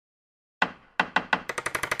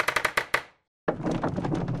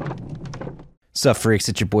What's up, freaks?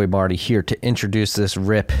 It's your boy Marty here to introduce this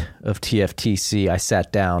rip of TFTC. I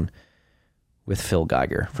sat down with Phil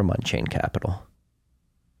Geiger from Unchained Capital.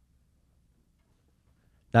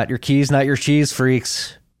 Not your keys, not your cheese,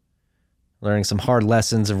 freaks. Learning some hard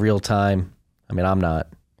lessons in real time. I mean, I'm not.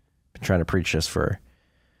 Been trying to preach this for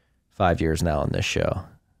 5 years now on this show,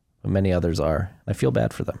 but many others are. I feel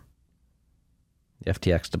bad for them. The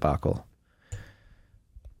FTX debacle.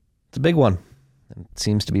 It's a big one. And it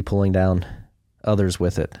seems to be pulling down others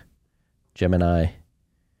with it. Gemini,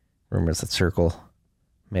 rumors that Circle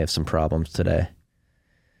may have some problems today.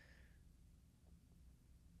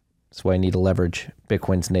 That's why you need to leverage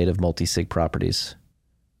Bitcoin's native multi-sig properties,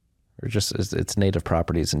 or just its native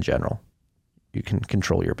properties in general. You can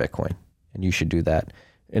control your Bitcoin, and you should do that.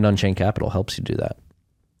 And Unchained Capital helps you do that.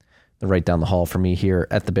 They're right down the hall from me here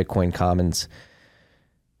at the Bitcoin Commons,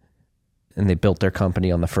 and they built their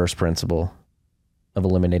company on the first principle of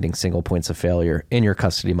eliminating single points of failure in your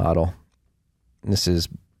custody model. And this is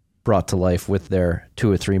brought to life with their 2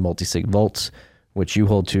 or 3 multi-sig vaults, which you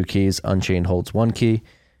hold 2 keys, Unchained holds 1 key.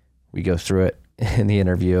 We go through it in the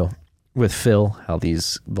interview with Phil, how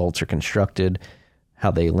these vaults are constructed, how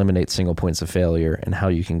they eliminate single points of failure, and how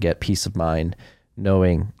you can get peace of mind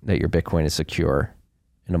knowing that your Bitcoin is secure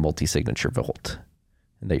in a multi-signature vault,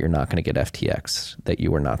 and that you're not going to get FTX, that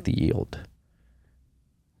you are not the yield,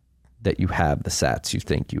 that you have the sats you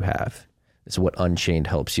think you have. This is what Unchained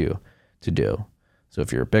helps you to do. So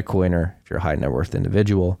if you're a Bitcoiner, if you're a high net worth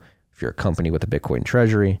individual, if you're a company with a Bitcoin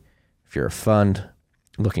treasury, if you're a fund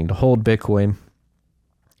looking to hold Bitcoin,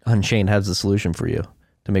 Unchained has the solution for you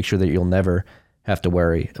to make sure that you'll never have to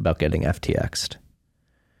worry about getting FTX'd.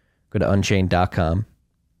 Go to unchained.com.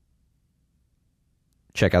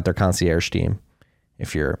 Check out their concierge team.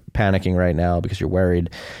 If you're panicking right now because you're worried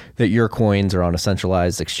that your coins are on a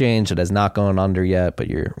centralized exchange that has not gone under yet, but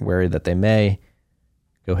you're worried that they may,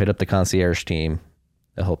 go hit up the concierge team.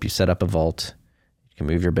 They'll help you set up a vault. You can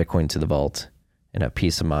move your Bitcoin to the vault and have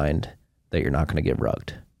peace of mind that you're not going to get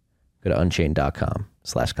rugged. Go to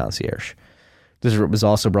unchained.com/concierge. This was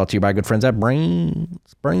also brought to you by good friends at Braiins.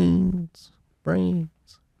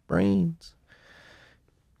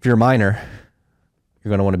 If you're a miner, you're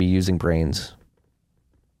going to want to be using Braiins.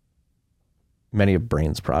 Many of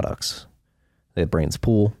Braiins products. They have Braiins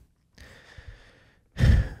Pool,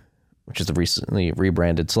 which is a recently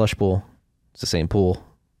rebranded slush pool. It's the same pool.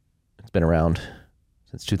 It's been around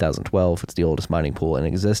since 2012. It's the oldest mining pool in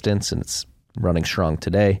existence, and it's running strong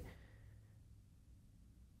today.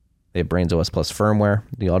 They have Braiins OS Plus firmware,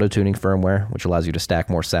 the auto-tuning firmware, which allows you to stack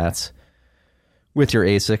more sats with your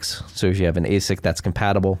ASICs. So if you have an ASIC that's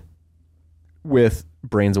compatible with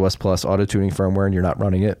Braiins OS Plus auto-tuning firmware and you're not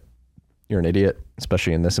running it, you're an idiot,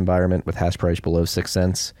 especially in this environment with hash price below 6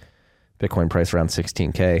 cents, Bitcoin price around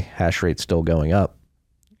 16K, hash rate still going up.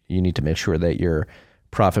 You need to make sure that your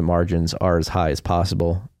profit margins are as high as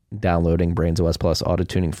possible. Downloading Braiins OS Plus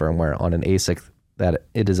auto-tuning firmware on an ASIC that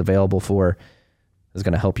it is available for is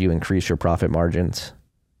going to help you increase your profit margins.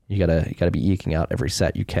 You gotta be eking out every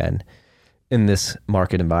set you can in this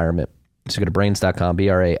market environment. So go to braiins.com,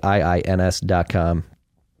 BRAIINS.com.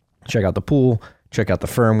 Check out the pool. Check out the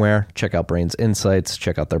firmware, check out Braiins Insights,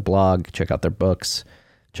 check out their blog, check out their books,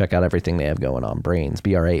 check out everything they have going on. Braiins,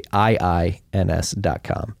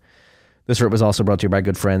 BRAIINS.com. This rip was also brought to you by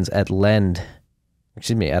good friends at HODL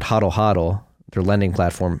HODL, their lending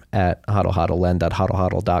platform at HODL,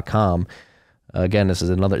 lend.hodlhodl.com. Again, this is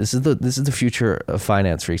the future of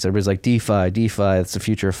finance, freaks. Everybody's like DeFi, it's the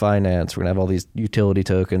future of finance. We're going to have all these utility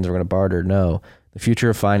tokens, we're going to barter. No, the future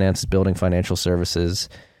of finance is building financial services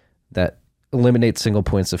that eliminate single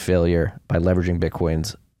points of failure by leveraging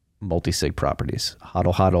Bitcoin's multi-sig properties.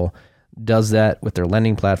 HODL HODL does that with their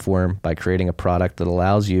lending platform by creating a product that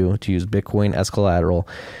allows you to use Bitcoin as collateral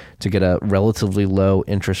to get a relatively low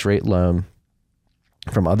interest rate loan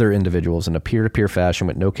from other individuals in a peer-to-peer fashion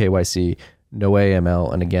with no KYC, no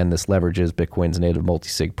AML. And again, this leverages Bitcoin's native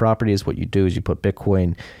multi-sig properties. What you do is you put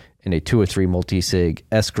Bitcoin in a 2 or 3 multi-sig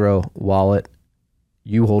escrow wallet.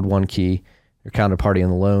 You hold 1 key. Your counterparty in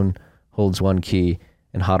the loan holds 1 key,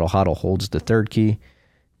 and HODL HODL holds the 3rd key.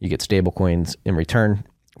 You get stable coins in return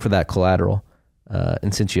for that collateral.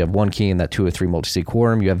 And since you have 1 key in that 2 or 3 multi-sig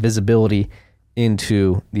quorum, you have visibility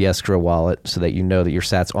into the escrow wallet so that you know that your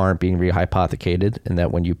sats aren't being rehypothecated, and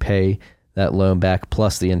that when you pay that loan back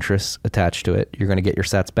plus the interest attached to it, you're going to get your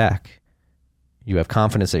sats back. You have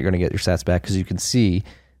confidence that you're going to get your sats back because you can see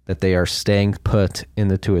that they are staying put in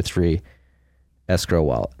the 2 or 3 escrow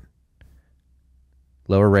wallet.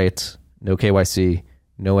 Lower rates, no KYC,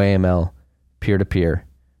 no AML, peer-to-peer.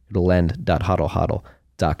 Go to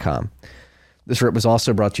lend.hodlhodl.com. This rip was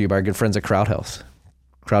also brought to you by our good friends at Crowd Health.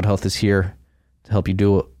 Crowd Health is here to help you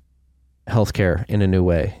do healthcare in a new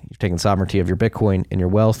way. You've taken sovereignty of your Bitcoin and your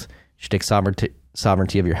wealth. You should take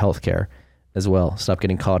sovereignty of your healthcare as well. Stop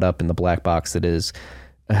getting caught up in the black box that is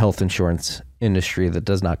a health insurance industry that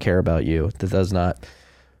does not care about you, that does not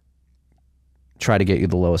try to get you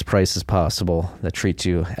the lowest prices possible, that treats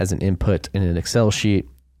you as an input in an Excel sheet.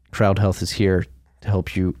 Crowd Health is here to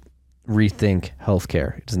help you rethink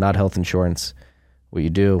healthcare. It is not health insurance. What you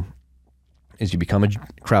do is you become a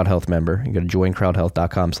Crowd Health member. You go to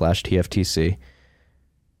joincrowdhealth.com/TFTC.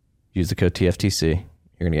 Use the code TFTC.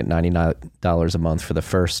 You're going to get $99 a month for the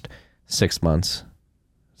first 6 months.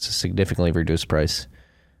 It's a significantly reduced price.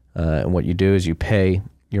 And what you do is you pay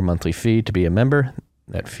your monthly fee to be a member.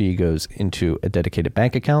 That fee goes into a dedicated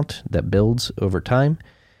bank account that builds over time.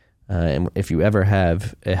 And if you ever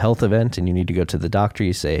have a health event and you need to go to the doctor,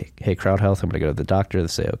 you say, hey, Crowd Health, I'm going to go to the doctor. They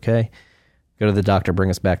say, okay. Go to the doctor, bring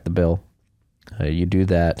us back the bill. You do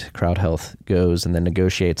that. Crowd Health goes and then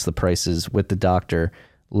negotiates the prices with the doctor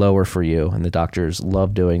lower for you. And the doctors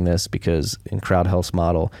love doing this because in Crowd Health's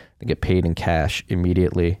model, they get paid in cash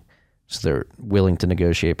immediately. So they're willing to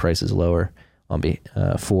negotiate prices lower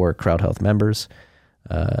for Crowd Health members.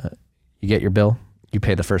 You get your bill. You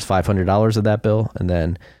pay the first $500 of that bill, and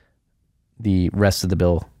then the rest of the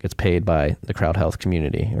bill gets paid by the Crowd Health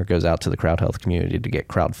community, or goes out to the Crowd Health community to get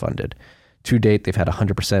crowdfunded. To date, they've had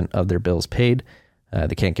 100% of their bills paid.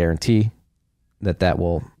 They can't guarantee that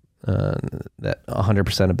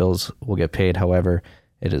 100% of bills will get paid. However,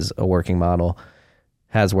 it is a working model,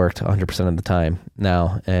 has worked 100% of the time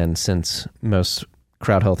now. And since most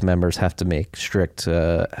Crowd Health members have to make strict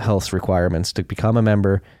health requirements to become a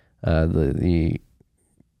member, the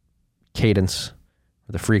cadence,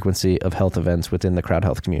 the frequency of health events within the Crowd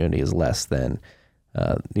Health community is less than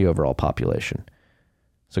the overall population.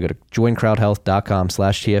 So go to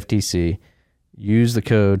joincrowdhealth.com/TFTC. Use the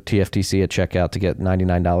code TFTC at checkout to get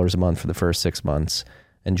 $99 a month for the first 6 months,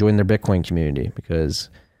 and join their Bitcoin community, because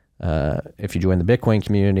if you join the Bitcoin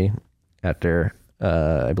community after,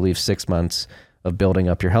 I believe, 6 months of building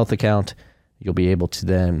up your health account, you'll be able to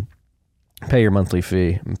then pay your monthly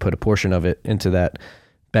fee and put a portion of it into that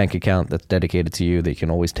bank account that's dedicated to you that you can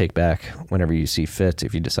always take back whenever you see fit.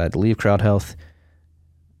 If you decide to leave Crowd Health,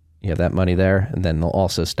 you have that money there, and then they'll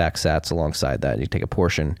also stack sats alongside that. You take a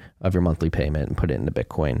portion of your monthly payment and put it into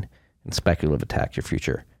Bitcoin and speculative attack your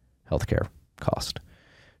future healthcare cost.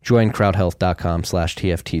 Join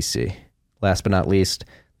crowdhealth.com/TFTC. Last but not least,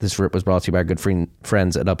 this rip was brought to you by our good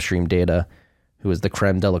friends at Upstream Data, who is the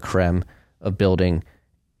creme de la creme of building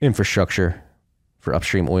infrastructure for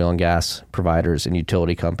upstream oil and gas providers and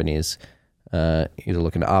utility companies, either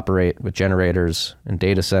looking to operate with generators and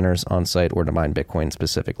data centers on site or to mine Bitcoin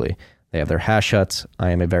specifically. They have their hash huts. I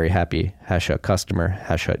am a very happy hash hut customer,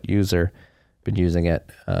 hash hut user. Been using it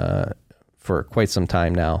for quite some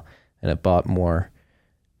time now, and have bought more.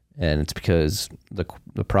 And it's because the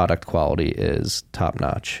product quality is top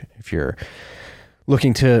notch. If you're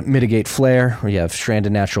looking to mitigate flare, or you have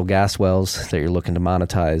stranded natural gas wells that you're looking to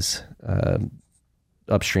monetize,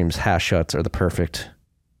 Upstream's hash huts are the perfect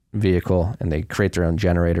vehicle, and they create their own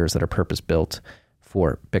generators that are purpose-built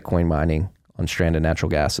for Bitcoin mining on stranded natural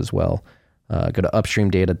gas as well. Go to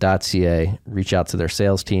upstreamdata.ca, reach out to their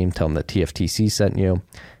sales team, tell them that TFTC sent you.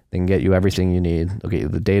 They can get you everything you need. They'll get you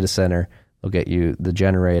the data center, they'll get you the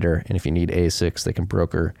generator, and if you need ASICs, they can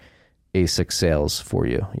broker ASIC sales for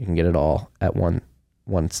you. You can get it all at one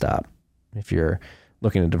stop. If you're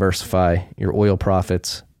looking to diversify your oil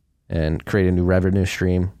profits and create a new revenue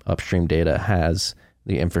stream, Upstream Data has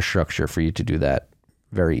the infrastructure for you to do that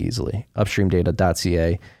very easily.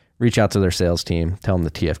 Upstreamdata.ca. Reach out to their sales team, tell them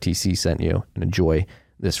the TFTC sent you, and enjoy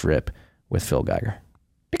this rip with Phil Geiger.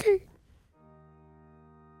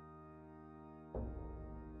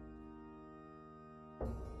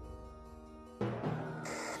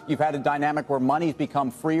 You've had a dynamic where money's become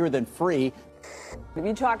freer than free. If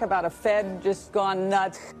you talk about a Fed just gone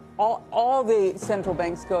nuts, all the central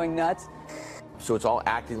banks going nuts. So it's all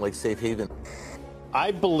acting like safe haven.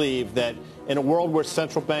 I believe that in a world where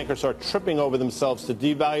central bankers are tripping over themselves to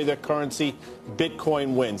devalue their currency,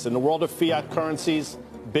 Bitcoin wins. In the world of fiat currencies,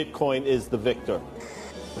 Bitcoin is the victor.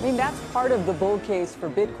 I mean, that's part of the bull case for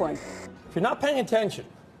Bitcoin. If you're not paying attention,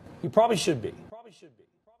 you probably should be.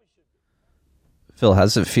 Phil, how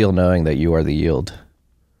does it feel knowing that you are the yield?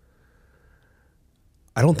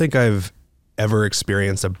 I don't think I've ever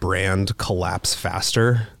experienced a brand collapse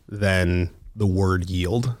faster than the word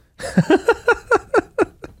yield.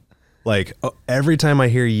 Like every time I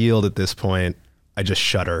hear yield at this point, I just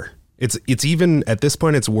shudder. It's even at this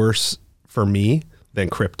point, it's worse for me than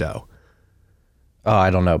crypto. Oh, I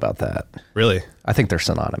don't know about that. Really? I think they're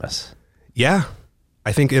synonymous. Yeah.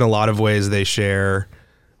 I think in a lot of ways they share,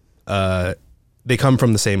 they come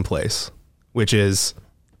from the same place, which is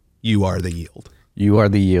you are the yield. You are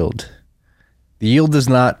the yield. The yield does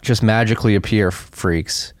not just magically appear,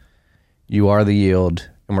 freaks. You are the yield,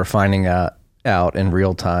 and we're finding out in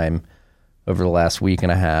real time over the last week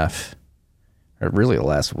and a half, or really the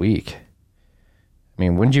last week. I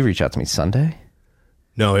mean, when did you reach out to me? Sunday?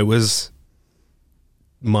 No, it was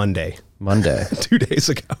Monday. 2 days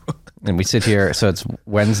ago. And we sit here, so it's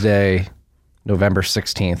Wednesday, November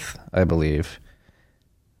 16th, I believe.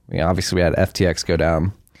 Obviously, we had FTX go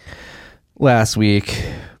down last week.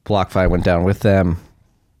 BlockFi went down with them.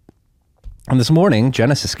 And this morning,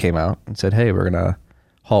 Genesis came out and said, hey, we're going to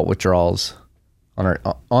halt withdrawals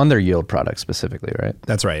on their yield product specifically, right?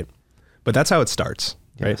 That's right. But that's how it starts,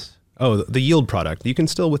 right? Yes. Oh, the yield product. You can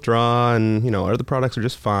still withdraw, and, other products are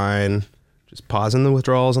just fine. Just pausing the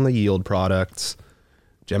withdrawals on the yield products.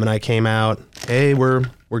 Gemini came out, hey, we're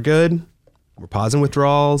good. We're pausing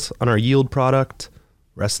withdrawals on our yield product.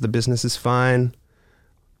 Rest of the business is fine.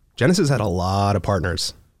 Genesis had a lot of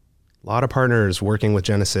partners working with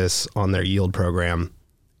Genesis on their yield program.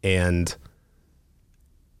 And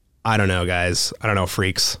I don't know, guys. I don't know,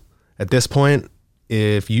 freaks. At this point,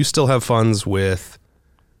 if you still have funds with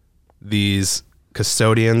these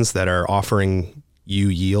custodians that are offering you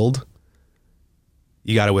yield,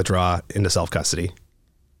 you got to withdraw into self-custody.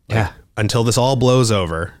 Yeah. Until this all blows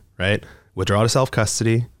over, right? Withdraw to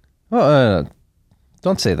self-custody. Well,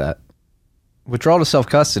 don't say that. Withdraw to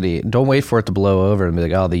self-custody. Don't wait for it to blow over and be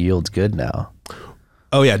like, oh, the yield's good now.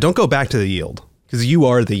 Oh, yeah. Don't go back to the yield, because you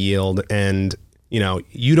are the yield, and,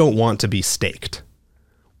 you don't want to be staked.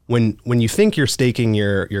 When you think you're staking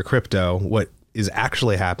your crypto, what is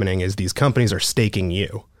actually happening is these companies are staking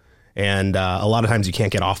you. And a lot of times you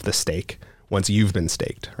can't get off the stake once you've been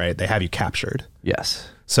staked, right? They have you captured. Yes.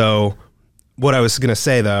 So what I was going to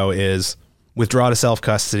say, though, is withdraw to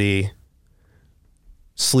self-custody,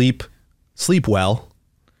 sleep well,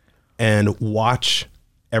 and watch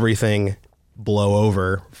everything blow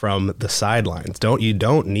over from the sidelines. You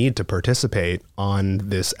don't need to participate on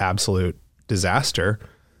this absolute disaster.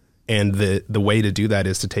 And the way to do that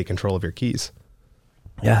is to take control of your keys.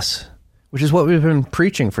 Yes. Which is what we've been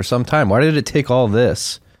preaching for some time. Why did it take all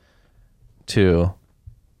this to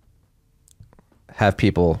have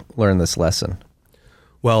people learn this lesson?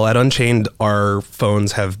 Well, at Unchained, our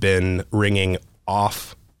phones have been ringing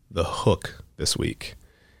off the hook this week.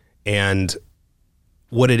 And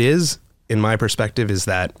what it is, in my perspective, is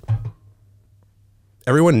that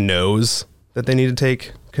everyone knows that they need to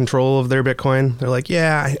take control of their Bitcoin. They're like,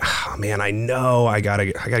 yeah, I know I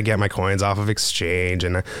gotta get my coins off of exchange,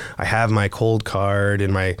 and I have my cold card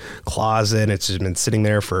in my closet. It's just been sitting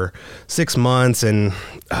there for 6 months, and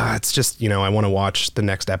it's just, I want to watch the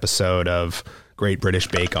next episode of Great British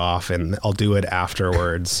Bake Off, and I'll do it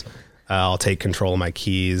afterwards. I'll take control of my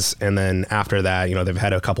keys. And then after that, they've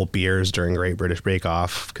had a couple beers during Great British Bake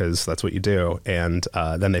Off, because that's what you do. And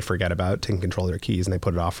then they forget about taking control of their keys and they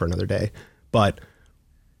put it off for another day. But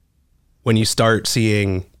when you start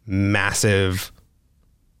seeing massive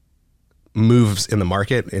moves in the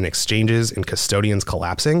market, in exchanges, in custodians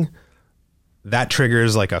collapsing, that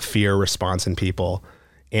triggers like a fear response in people.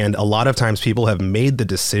 And a lot of times people have made the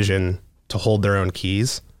decision to hold their own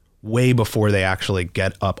keys way before they actually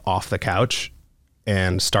get up off the couch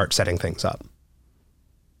and start setting things up.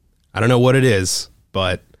 I don't know what it is,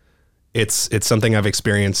 but it's something I've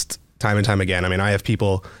experienced time and time again. I mean, I have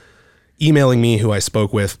people emailing me who I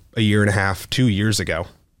spoke with a year and a half, 2 years ago.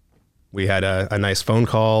 We had a nice phone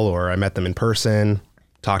call, or I met them in person,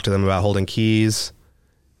 talked to them about holding keys,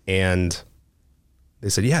 and they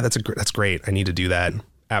said, yeah, that's great. I need to do that.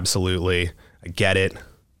 Absolutely. I get it.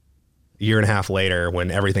 A year and a half later,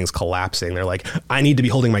 when everything's collapsing, they're like, I need to be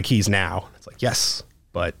holding my keys now. It's like, yes,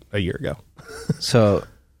 but a year ago. So,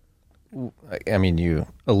 I mean, you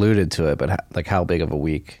alluded to it, but how big of a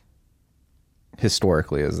week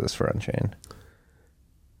historically is this for Unchained?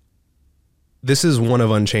 This is one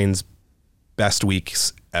of Unchained's best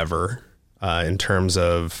weeks ever in terms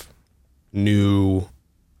of new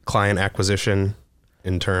client acquisition,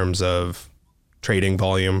 in terms of trading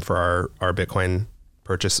volume for our Bitcoin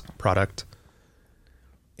purchase product.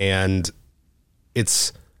 And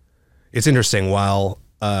it's interesting. While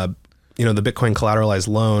the Bitcoin collateralized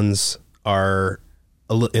loans are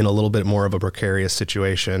in a little bit more of a precarious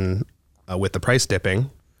situation with the price dipping,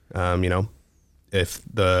 if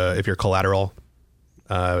your collateral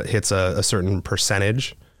hits a certain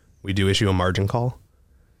percentage, we do issue a margin call,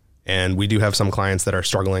 and we do have some clients that are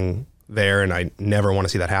struggling there, and I never want to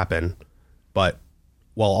see that happen. But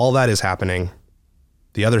while all that is happening,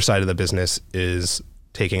 the other side of the business is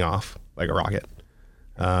taking off like a rocket.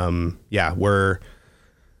 We're,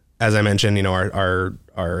 as I mentioned,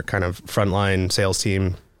 our kind of frontline sales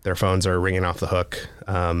team, their phones are ringing off the hook.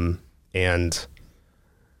 And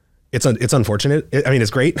it's unfortunate.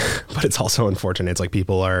 It's great, but it's also unfortunate. It's like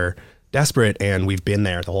people are desperate, and we've been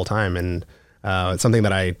there the whole time. And it's something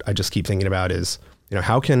that I just keep thinking about is,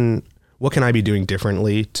 what can I be doing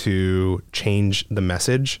differently to change the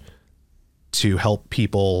message to help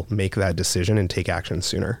people make that decision and take action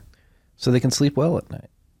sooner, so they can sleep well at night.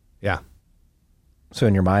 Yeah. So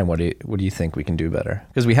in your mind, what do you think we can do better?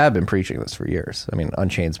 Because we have been preaching this for years.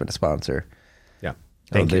 Unchained's been a sponsor. Yeah.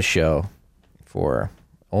 Of this show for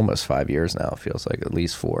almost 5 years now. It feels like at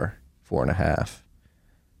least 4.5,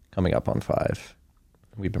 coming up on 5.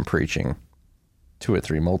 We've been preaching 2 or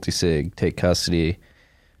 3 multi-sig, take custody,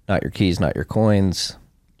 not your keys, not your coins.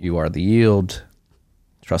 You are the yield.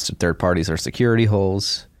 Trusted third parties are security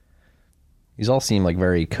holes. These all seem like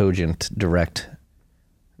very cogent, direct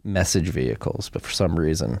message vehicles, but for some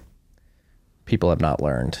reason, people have not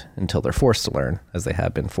learned until they're forced to learn, as they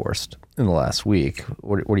have been forced in the last week.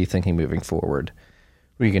 What are you thinking moving forward?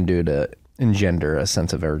 What you can do to engender a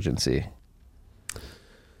sense of urgency?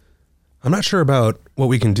 I'm not sure about what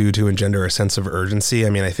we can do to engender a sense of urgency.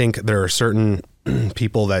 I think there are certain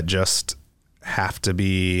people that just have to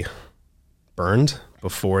be burned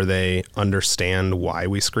before they understand why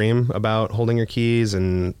we scream about holding your keys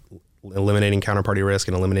and eliminating counterparty risk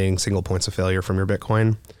and eliminating single points of failure from your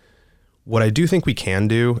Bitcoin. What I do think we can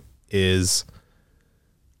do is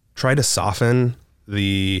try to soften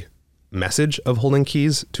the message of holding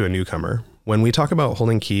keys to a newcomer. When we talk about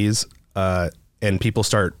holding keys, and people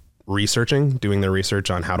start doing their research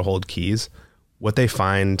on how to hold keys, what they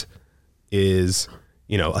find is,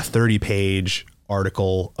 a 30-page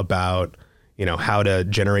article about, how to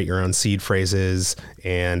generate your own seed phrases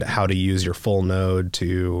and how to use your full node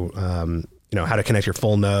to, how to connect your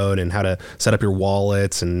full node and how to set up your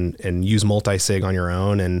wallets and use multi-sig on your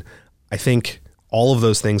own. And I think all of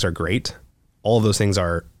those things are great. All of those things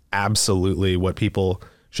are absolutely what people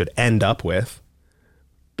should end up with.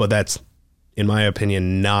 But that's, in my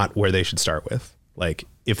opinion, not where they should start with. Like,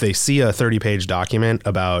 if they see a 30-page document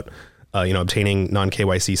about obtaining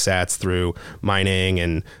non-KYC sats through mining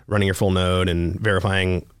and running your full node and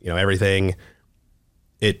verifying, everything,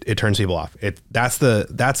 it turns people off. That's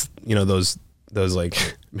those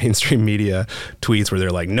like mainstream media tweets where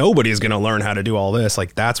they're like, nobody's going to learn how to do all this.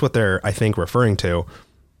 Like, that's what they're, I think, referring to.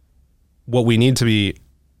 What we need to be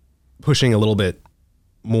pushing a little bit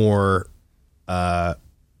more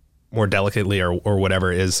delicately or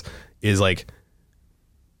whatever is like,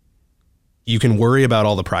 you can worry about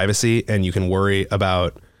all the privacy and you can worry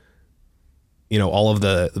about, all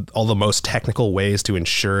the most technical ways to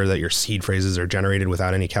ensure that your seed phrases are generated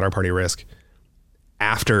without any counterparty risk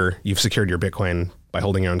after you've secured your Bitcoin by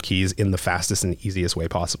holding your own keys in the fastest and easiest way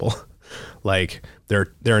possible. Like, there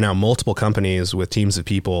are now multiple companies with teams of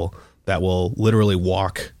people that will literally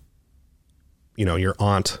walk, your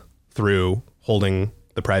aunt through holding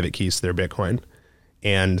the private keys to their Bitcoin.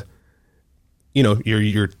 And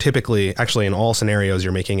you're typically, actually in all scenarios,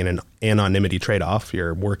 you're making an anonymity trade-off.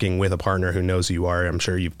 You're working with a partner who knows who you are. I'm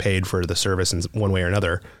sure you've paid for the service in one way or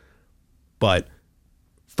another. But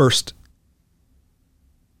first,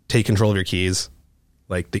 take control of your keys,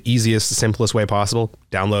 like the easiest, simplest way possible.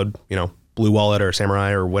 Download, Blue Wallet or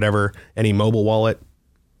Samurai or whatever, any mobile wallet,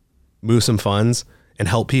 move some funds, and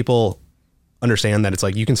help people understand that it's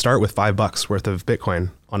like, you can start with $5 worth of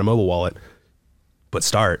Bitcoin on a mobile wallet, but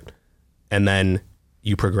start. And then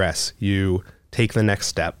you progress, you take the next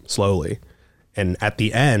step slowly. And at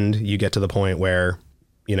the end, you get to the point where,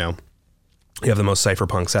 you have the most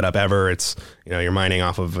cypherpunk setup ever. It's, you're mining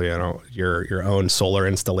off of, your own solar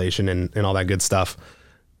installation and all that good stuff.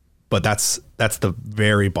 But that's the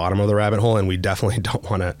very bottom of the rabbit hole. And we definitely don't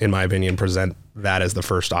want to, in my opinion, present that as the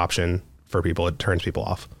first option for people. It turns people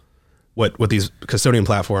off. What these custodial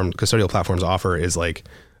platforms offer is like,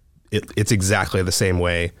 it's exactly the same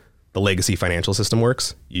way the legacy financial system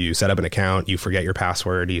works. You set up an account, you forget your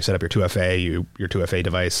password, you set up your 2FA, your 2FA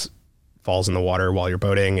device falls in the water while you're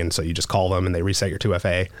boating, and so you just call them and they reset your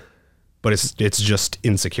 2FA. But it's just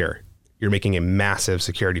insecure. You're making a massive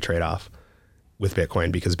security trade-off with Bitcoin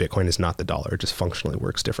because Bitcoin is not the dollar. It just functionally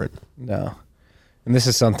works different. No. And this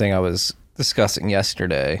is something I was discussing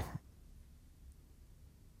yesterday.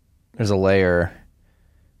 There's a layer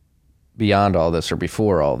beyond all this or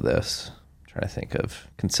before all this. Trying to think of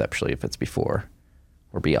conceptually if it's before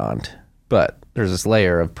or beyond, but there's this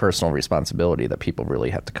layer of personal responsibility that people really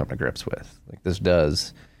have to come to grips with. Like, this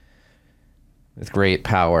does with great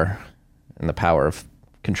power, and the power of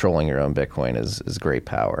controlling your own Bitcoin is great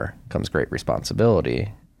power, comes great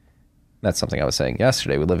responsibility. That's something I was saying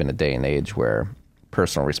yesterday. We live in a day and age where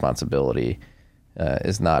personal responsibility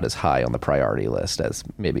is not as high on the priority list as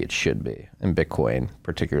maybe it should be. And Bitcoin,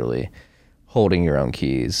 particularly holding your own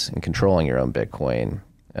keys and controlling your own Bitcoin,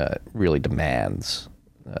 really demands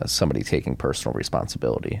somebody taking personal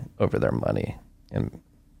responsibility over their money. And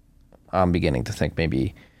I'm beginning to think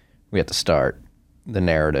maybe we have to start the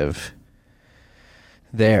narrative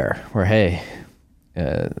there where, hey,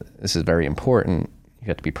 this is very important. You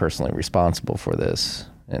have to be personally responsible for this.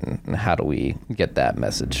 And how do we get that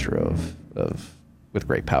message through of with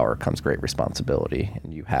great power comes great responsibility,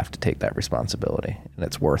 and you have to take that responsibility, and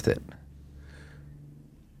it's worth it.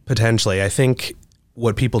 Potentially. I think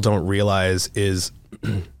what people don't realize is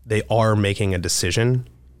they are making a decision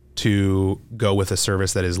to go with a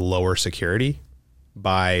service that is lower security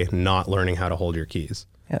by not learning how to hold your keys.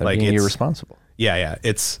 Yeah, like being irresponsible. Yeah.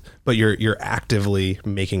 But you're actively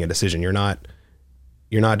making a decision. You're not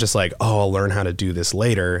just like, oh, I'll learn how to do this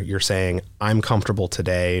later. You're saying, I'm comfortable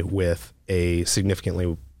today with a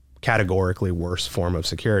significantly, categorically worse form of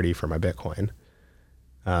security for my Bitcoin.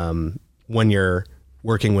 When you're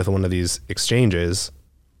working with one of these exchanges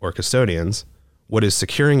or custodians, what is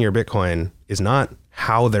securing your Bitcoin is not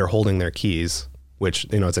how they're holding their keys, which,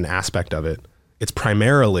 it's an aspect of it. It's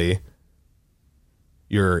primarily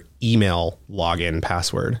your email login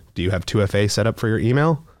password. Do you have 2FA set up for your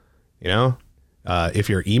email? If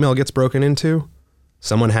your email gets broken into,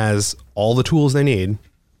 someone has all the tools they need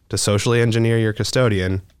to socially engineer your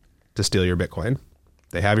custodian to steal your Bitcoin.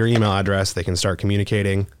 They have your email address. They can start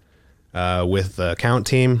communicating with the account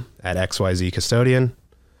team at XYZ Custodian.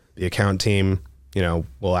 The account team,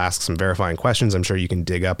 will ask some verifying questions. I'm sure you can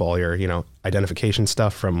dig up all your, identification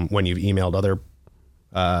stuff from when you've emailed other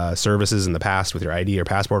services in the past with your ID or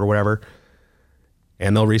passport or whatever.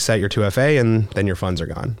 And they'll reset your 2FA, and then your funds are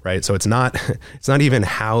gone, right? So it's not even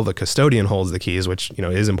how the custodian holds the keys, which,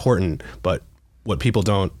 is important, but what people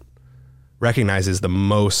don't recognize is the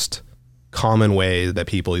most common way that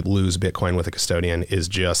people lose Bitcoin with a custodian is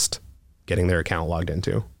just getting their account logged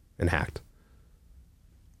into and hacked.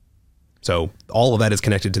 So all of that is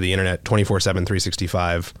connected to the internet 24/7,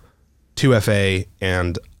 365, 2FA,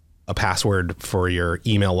 and a password for your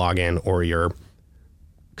email login or your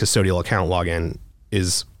custodial account login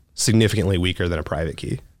is significantly weaker than a private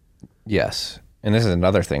key. Yes. And this is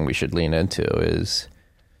another thing we should lean into is,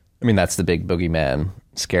 that's the big boogeyman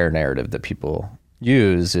scare narrative that people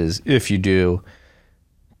use is if you do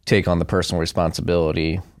take on the personal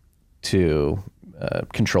responsibility to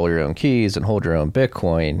control your own keys and hold your own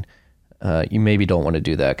Bitcoin, you maybe don't want to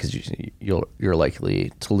do that because you're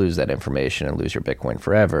likely to lose that information and lose your Bitcoin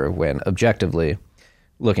forever, when objectively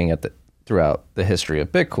looking at throughout the history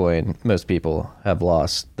of Bitcoin, most people have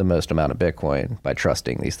lost the most amount of Bitcoin by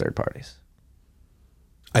trusting these third parties.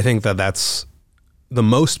 I think that's the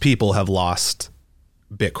most people have lost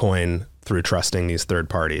Bitcoin through trusting these third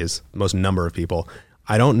parties, most number of people.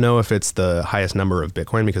 I don't know if it's the highest number of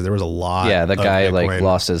Bitcoin because there was a lot. Yeah, the guy Bitcoin.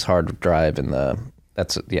 Lost his hard drive in the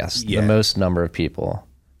most number of people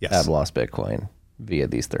have lost Bitcoin via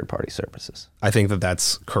these third party services. I think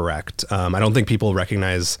that's correct. I don't think people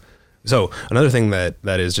recognize. So another thing that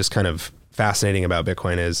is just kind of fascinating about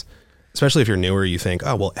Bitcoin is, especially if you're newer, you think,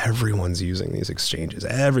 oh, well, everyone's using these exchanges.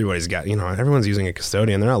 Everybody's got, everyone's using a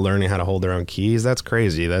custodian. They're not learning how to hold their own keys. That's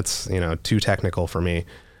crazy. That's, too technical for me.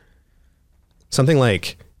 Something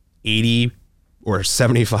like 80 or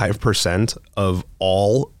 75% of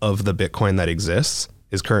all of the Bitcoin that exists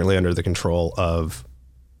is currently under the control of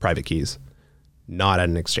private keys, not at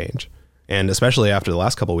an exchange. And especially after the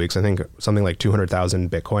last couple of weeks, I think something like 200,000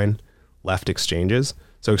 Bitcoin left exchanges.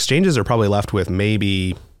 So exchanges are probably left with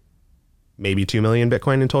maybe 2 million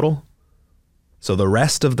Bitcoin in total. So the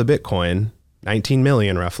rest of the Bitcoin, 19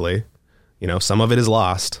 million roughly, some of it is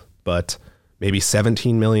lost, but maybe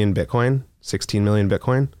 17 million Bitcoin, 16 million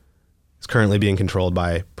Bitcoin is currently being controlled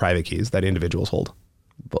by private keys that individuals hold.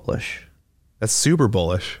 Bullish. That's super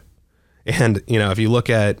bullish. And, if you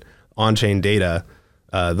look at on-chain data,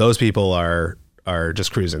 those people are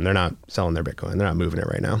just cruising. They're not selling their Bitcoin. They're not moving it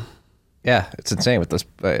right now. Yeah, it's insane with this.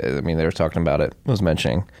 They were talking about it. I was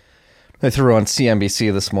mentioning. I threw on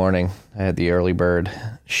CNBC this morning. I had the early bird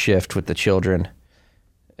shift with the children,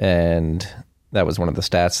 and that was one of the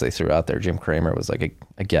stats they threw out there. Jim Cramer was like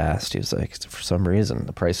aghast. He was like, for some reason,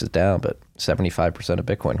 the price is down, but 75% of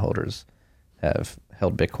Bitcoin holders have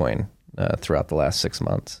held Bitcoin throughout the last 6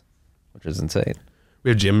 months, which is insane.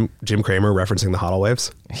 We have Jim Cramer referencing the HODL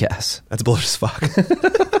waves. Yes. That's bullish as fuck.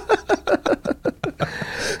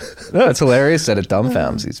 No, it's hilarious that it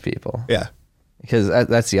dumbfounds these people. Yeah. Because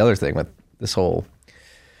that's the other thing with this whole,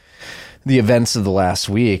 the events of the last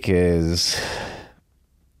week is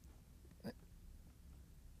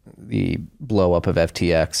the blow up of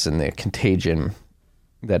FTX and the contagion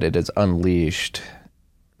that it has unleashed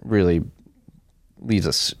really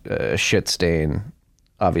leaves a shit stain,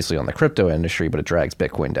 obviously, on the crypto industry, but it drags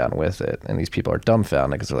Bitcoin down with it. And these people are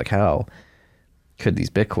dumbfounded because they're like, how could these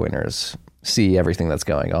Bitcoiners see everything that's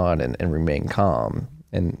going on and remain calm?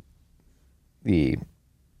 And the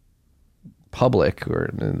public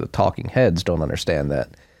or the talking heads don't understand that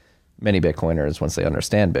many Bitcoiners, once they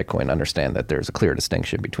understand Bitcoin, understand that there's a clear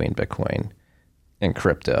distinction between Bitcoin and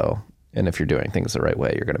crypto. And if you're doing things the right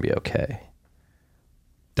way, you're going to be okay.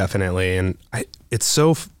 Definitely. And it's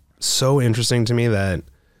so interesting to me that,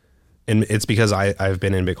 and it's because I've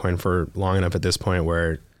been in Bitcoin for long enough at this point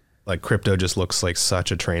where like crypto just looks like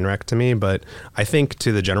such a train wreck to me. But I think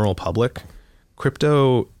to the general public,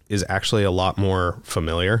 crypto is actually a lot more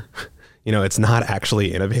familiar. You know, it's not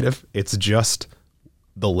actually innovative. It's just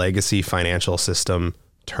the legacy financial system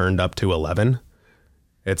turned up to 11.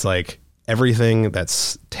 It's like everything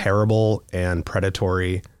that's terrible and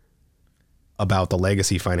predatory about the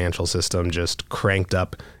legacy financial system just cranked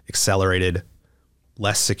up, accelerated,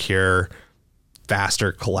 less secure,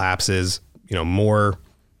 faster collapses, you know, more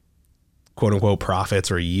quote unquote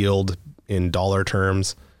profits or yield in dollar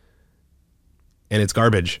terms. And it's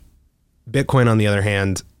garbage. Bitcoin, on the other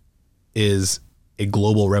hand, is a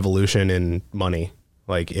global revolution in money.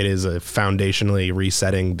 Like it is a foundationally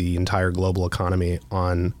resetting the entire global economy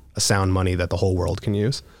on a sound money that the whole world can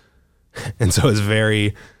use. And so it's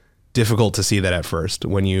very difficult to see that at first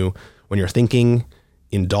when you're thinking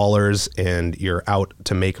in dollars and you're out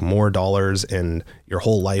to make more dollars and your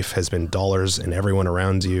whole life has been dollars and everyone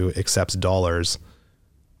around you accepts dollars.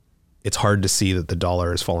 It's hard to see that the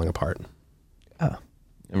dollar is falling apart. Oh,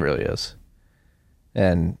 it really is.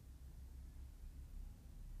 And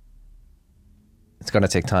it's going to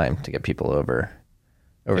take time to get people over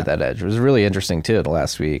that edge. It was really interesting too the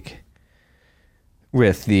last week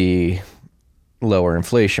with the lower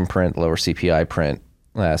inflation print, lower CPI print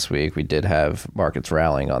last week. We did have markets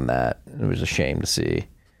rallying on that. It was a shame to see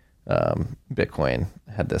Bitcoin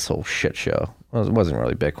had this whole shit show. Well, it wasn't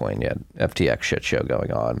really Bitcoin yet. FTX shit show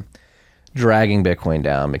going on, dragging Bitcoin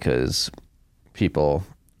down because people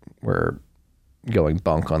were going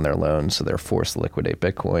bunk on their loans, so they're forced to liquidate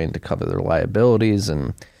Bitcoin to cover their liabilities,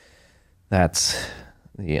 and that's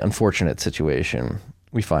the unfortunate situation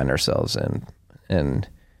we find ourselves in. And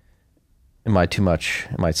am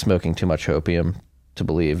I smoking too much opium to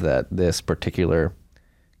believe that this particular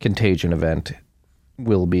contagion event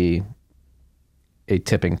will be a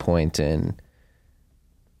tipping point in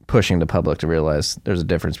pushing the public to realize there's a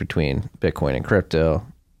difference between Bitcoin and crypto?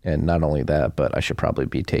 And not only that, but I should probably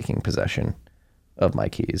be taking possession of my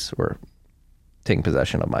keys or taking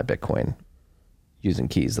possession of my Bitcoin using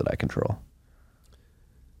keys that I control.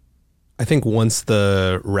 I think once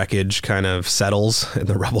the wreckage kind of settles and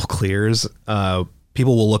the rubble clears,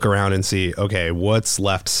 people will look around and see, okay, what's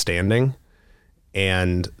left standing?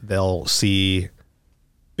 And they'll see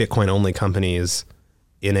Bitcoin only companies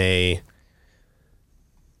in a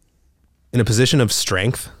position of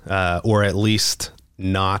strength, or at least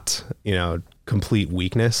not, complete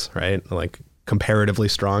weakness, right? Like comparatively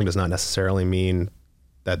strong does not necessarily mean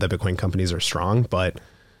that the Bitcoin companies are strong, but,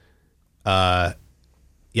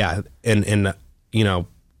 yeah. And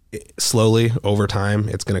slowly over time,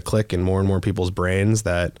 it's going to click in more and more people's brains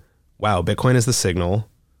that, wow, Bitcoin is the signal.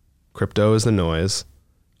 Crypto is the noise.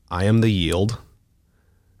 I am the yield.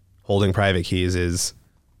 Holding private keys is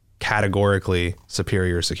categorically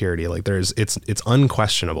superior security. Like it's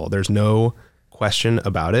unquestionable. There's no question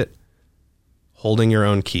about it. Holding your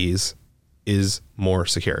own keys is more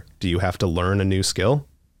secure. Do you have to learn a new skill?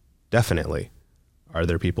 Definitely. Are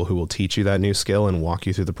there people who will teach you that new skill and walk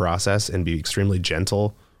you through the process and be extremely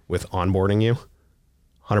gentle with onboarding you?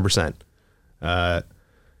 100%.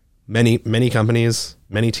 Many companies,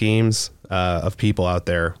 many teams of people out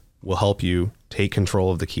there will help you take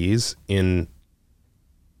control of the keys in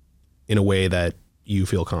a way that you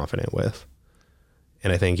feel confident with.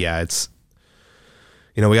 And I think, it's,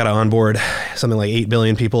 we got to onboard something like 8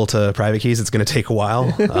 billion people to private keys. It's going to take a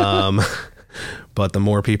while. But the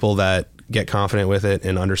more people that get confident with it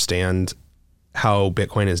and understand how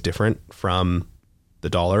Bitcoin is different from the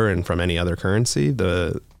dollar and from any other currency,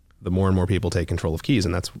 the more and more people take control of keys.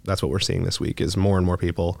 And that's what we're seeing this week is more and more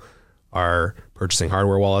people are purchasing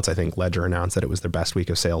hardware wallets. I think Ledger announced that it was their best week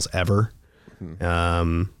of sales ever.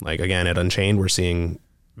 Like again, at Unchained, we're seeing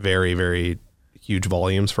very, very huge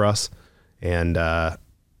volumes for us. And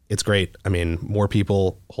it's great. I mean, more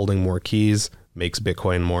people holding more keys makes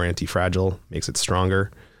Bitcoin more anti-fragile, makes it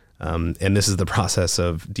stronger. And this is the process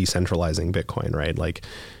of decentralizing Bitcoin, right? Like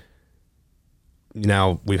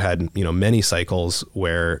now we've had, many cycles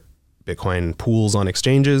where Bitcoin pools on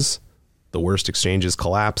exchanges, the worst exchanges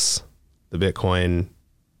collapse, the Bitcoin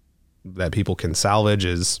that people can salvage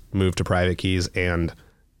is moved to private keys, and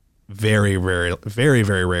very, very, very,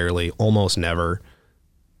 very rarely, almost never,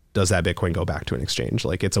 does that Bitcoin go back to an exchange.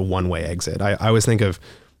 Like it's a one-way exit. I always think of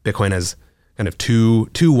Bitcoin as kind of two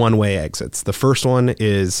one-way exits. The first one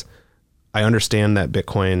is, I understand that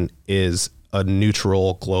Bitcoin is a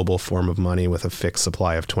neutral global form of money with a fixed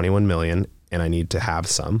supply of 21 million, and I need to have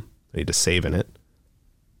some. I need to save in it.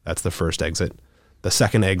 That's the first exit. The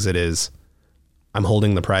second exit is, I'm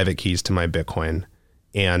holding the private keys to my Bitcoin,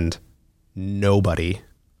 and nobody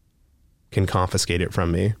can confiscate it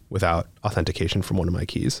from me without authentication from one of my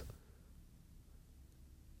keys.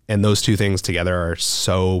 And those two things together are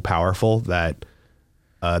so powerful that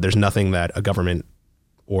there's nothing that a government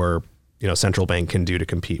or central bank can do to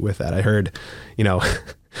compete with that. I heard,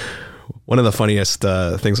 one of the funniest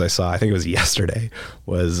things I saw, I think it was yesterday,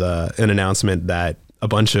 was an announcement that a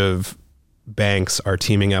bunch of banks are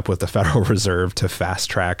teaming up with the Federal Reserve to fast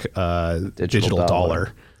track digital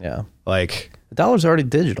dollar. Yeah. Like the dollar's already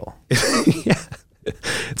digital. Yeah.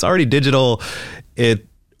 It's already digital.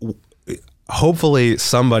 Hopefully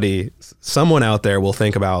someone out there will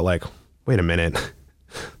think about like, wait a minute,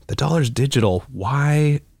 the dollar's digital.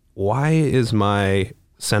 Why is my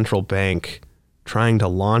central bank trying to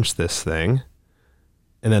launch this thing?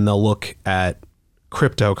 And then they'll look at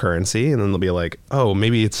cryptocurrency, and then they'll be like, oh,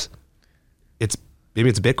 maybe it's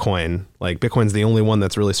Bitcoin. Like Bitcoin's the only one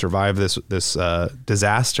that's really survived this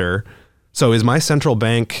disaster. So is my central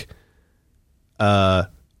bank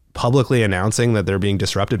publicly announcing that they're being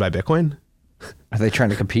disrupted by Bitcoin? Are they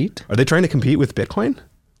trying to compete? Are they trying to compete with Bitcoin?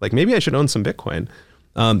 Like maybe I should own some Bitcoin.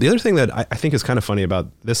 The other thing that I think is kind of funny about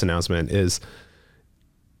this announcement is,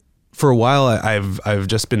 for a while I've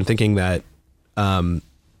just been thinking that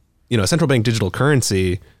central bank digital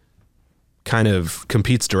currency kind of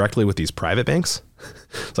competes directly with these private banks.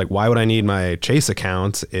 It's like, why would I need my Chase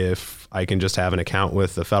account if I can just have an account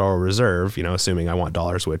with the Federal Reserve, assuming I want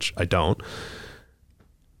dollars, which I don't.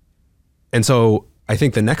 And so I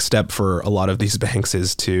think the next step for a lot of these banks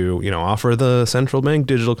is to, offer the central bank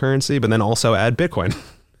digital currency, but then also add Bitcoin.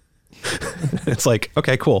 It's like,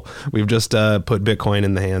 okay, cool. We've just put Bitcoin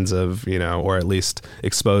in the hands of, or at least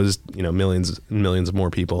exposed, millions and millions of more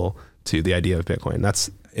people to the idea of Bitcoin. That's,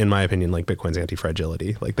 in my opinion, like Bitcoin's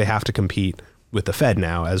anti-fragility. Like they have to compete with the Fed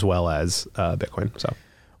now as well as Bitcoin. So,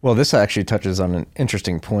 well, this actually touches on an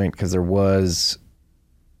interesting point, because there was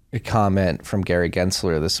a comment from Gary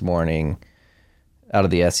Gensler this morning out of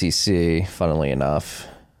the SEC, funnily enough.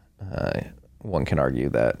 One can argue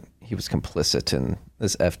that he was complicit in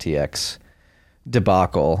this FTX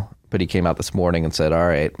debacle, but he came out this morning and said, all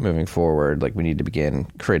right, moving forward, like we need to begin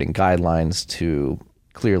creating guidelines to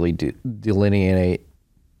clearly delineate,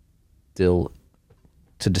 to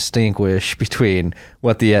distinguish between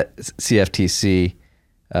what the CFTC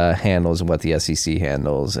handles and what the SEC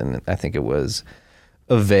handles. And I think it was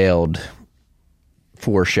a veiled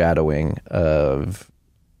foreshadowing of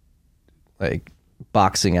like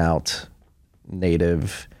boxing out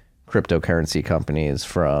native cryptocurrency companies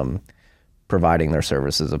from providing their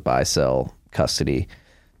services of buy, sell, custody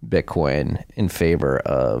Bitcoin in favor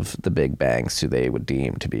of the big banks who they would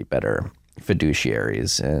deem to be better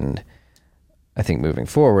fiduciaries. And I think moving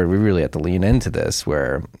forward, we really have to lean into this,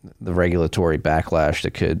 where the regulatory backlash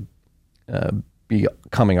that could be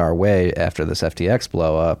coming our way after this FTX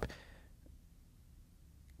blow up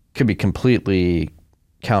could be completely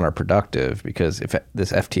counterproductive, because if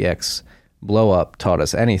this FTX blow up taught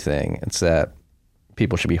us anything, it's that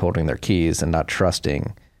people should be holding their keys and not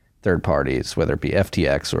trusting third parties, whether it be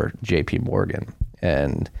FTX or JP Morgan.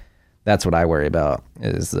 And that's what I worry about,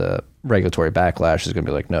 is the regulatory backlash is going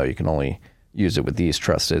to be like, no, you can only use it with these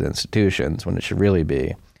trusted institutions, when it should really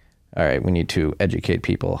be, all right, we need to educate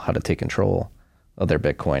people how to take control of their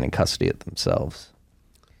Bitcoin and custody it themselves.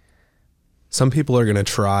 Some people are going to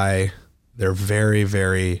try their very,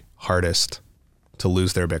 very hardest to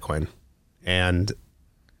lose their Bitcoin. And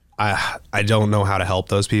I don't know how to help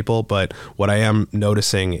those people, but what I am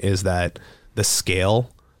noticing is that the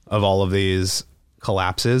scale of all of these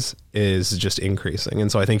collapses is just increasing.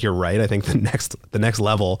 And so I think you're right. I think the next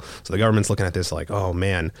level, so the government's looking at this like, oh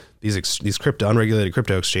man, these unregulated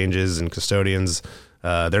crypto exchanges and custodians,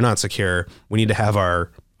 they're not secure. We need to have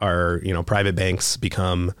our private banks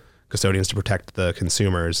become custodians to protect the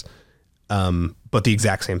consumers. But the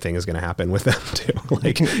exact same thing is going to happen with them too.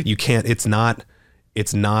 Like you can't, it's not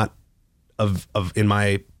of in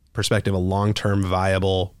my perspective, a long-term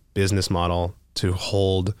viable business model to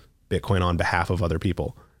hold Bitcoin on behalf of other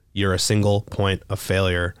people. You're a single point of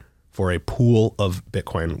failure for a pool of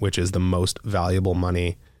Bitcoin, which is the most valuable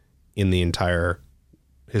money in the entire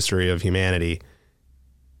history of humanity.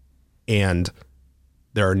 And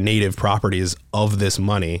there are native properties of this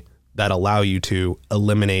money that allow you to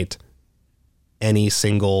eliminate any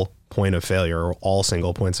single point of failure or all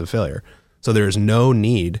single points of failure. So there's no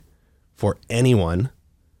need for anyone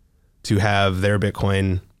to have their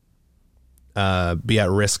Bitcoin be at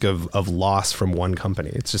risk of loss from one company.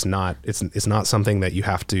 It's just not, it's not something that you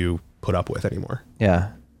have to put up with anymore.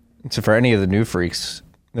 Yeah. So for any of the new freaks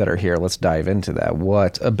that are here, let's dive into that.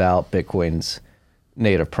 What about Bitcoin's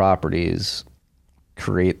native properties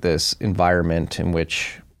create this environment in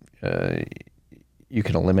which you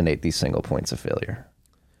can eliminate these single points of failure?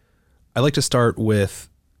 I like to start with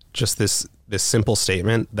just this simple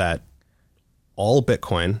statement that all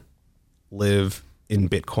Bitcoin live in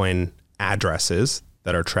Bitcoin addresses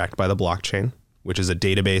that are tracked by the blockchain, which is a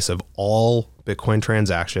database of all Bitcoin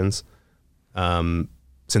transactions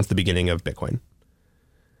since the beginning of Bitcoin.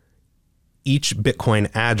 Each Bitcoin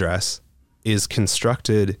address is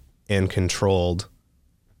constructed and controlled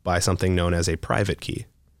by something known as a private key.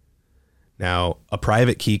 Now, a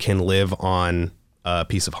private key can live on a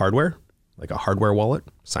piece of hardware, like a hardware wallet,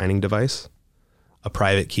 signing device. A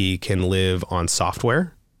private key can live on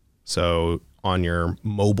software, so on your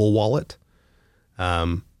mobile wallet.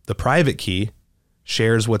 The private key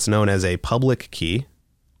shares what's known as a public key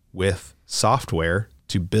with software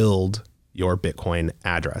to build your Bitcoin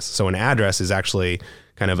address. So an address is actually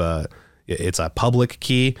kind of it's a public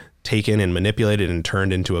key taken and manipulated and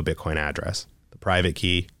turned into a Bitcoin address. The private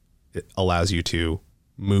key, it allows you to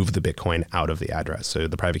move the Bitcoin out of the address. So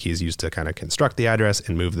the private key is used to kind of construct the address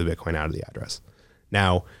and move the Bitcoin out of the address.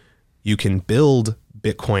 Now, you can build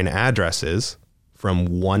Bitcoin addresses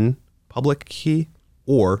from one public key,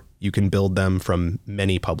 or you can build them from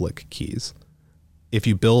many public keys. If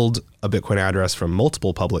you build a Bitcoin address from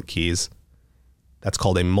multiple public keys, that's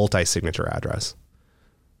called a multi-signature address.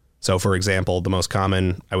 So for example, the most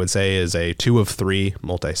common I would say is a 2 of 3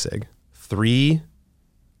 multi-sig. 3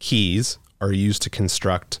 keys are used to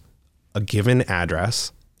construct a given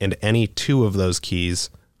address, and any 2 of those keys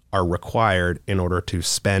are required in order to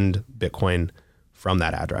spend Bitcoin from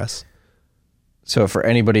that address. So for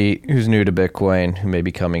anybody who's new to Bitcoin, who may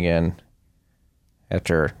be coming in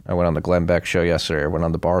after I went on the Glenn Beck show yesterday, or went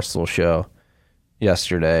on the Barstool show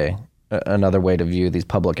yesterday, another way to view these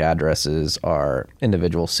public addresses are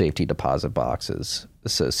individual safety deposit boxes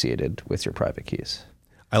associated with your private keys.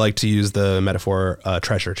 I like to use the metaphor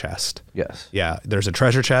treasure chest. Yes. Yeah, there's a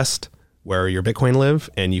treasure chest where your Bitcoin live,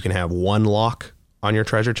 and you can have one lock on your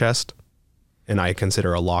treasure chest, and I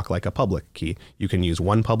consider a lock like a public key. You can use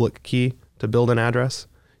one public key to build an address.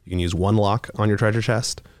 You can use one lock on your treasure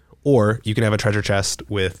chest, or you can have a treasure chest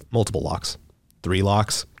with multiple locks. 3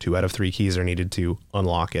 locks, 2 out of 3 keys are needed to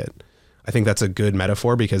unlock it. I think that's a good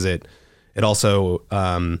metaphor because it also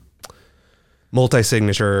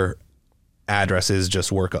multi-signature addresses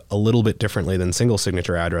just work a little bit differently than single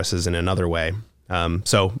signature addresses in another way.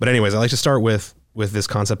 But anyways, I like to start with this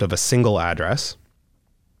concept of a single address.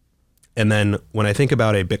 And then when I think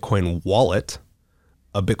about a Bitcoin wallet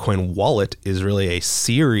is really a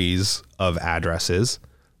series of addresses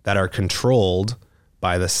that are controlled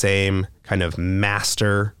by the same kind of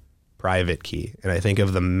master private key. And I think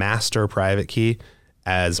of the master private key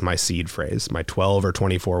as my seed phrase, my 12 or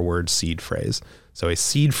 24 word seed phrase. So a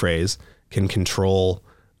seed phrase can control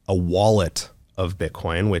a wallet of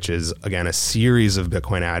Bitcoin, which is, again, a series of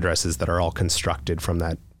Bitcoin addresses that are all constructed from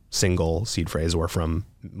that single seed phrase or from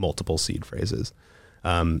multiple seed phrases.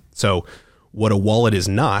 So what a wallet is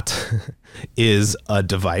not is a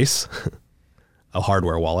device, a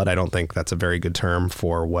hardware wallet. I don't think that's a very good term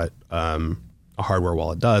for what a hardware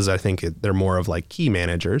wallet does. I think they're more of like key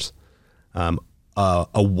managers. A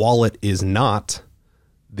wallet is not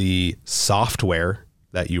the software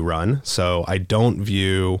that you run. So I don't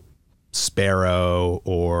view Sparrow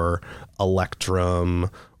or Electrum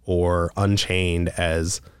or Unchained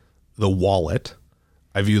as the wallet.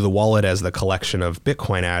 I view the wallet as the collection of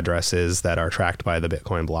Bitcoin addresses that are tracked by the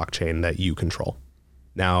Bitcoin blockchain that you control.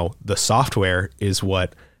 Now, the software is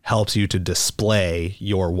what helps you to display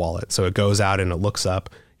your wallet. So it goes out and it looks up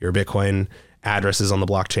your Bitcoin addresses on the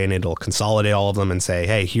blockchain. It'll consolidate all of them and say,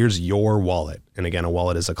 hey, here's your wallet. And again, a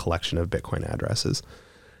wallet is a collection of Bitcoin addresses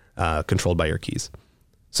controlled by your keys.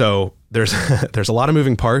 So there's there's a lot of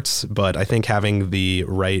moving parts, but I think having the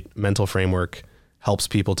right mental framework helps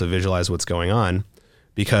people to visualize what's going on,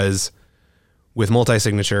 because with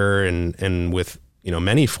multi-signature and with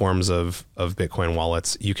many forms of Bitcoin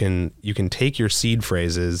wallets, you can take your seed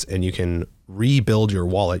phrases and you can rebuild your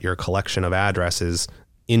wallet, your collection of addresses,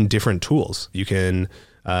 in different tools. You can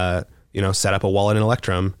set up a wallet in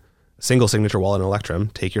Electrum, single signature wallet in Electrum,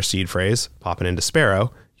 take your seed phrase, pop it into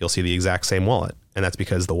Sparrow, you'll see the exact same wallet. And that's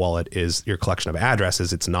because the wallet is your collection of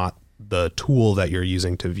addresses. It's not the tool that you're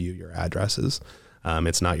using to view your addresses.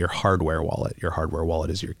 It's not your hardware wallet. Your hardware wallet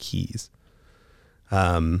is your keys.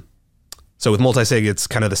 So with multi-sig, it's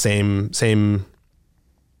kind of the same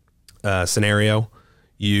scenario.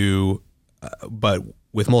 But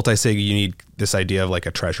with multi-sig, you need this idea of like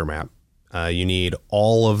a treasure map. You need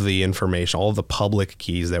all of the information, all of the public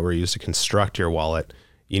keys that were used to construct your wallet.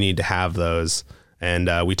 You need to have those. And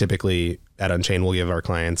we typically at Unchained will give our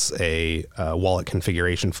clients a wallet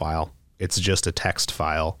configuration file. It's just a text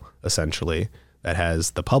file, essentially, that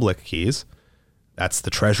has the public keys. That's the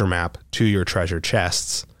treasure map to your treasure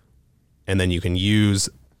chests. And then you can use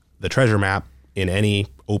the treasure map in any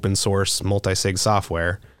open source multi-sig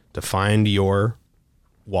software to find your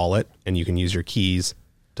wallet, and you can use your keys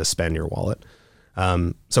to spend your wallet.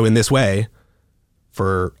 So in this way,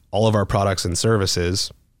 for all of our products and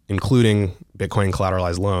services, including Bitcoin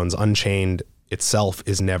collateralized loans, Unchained itself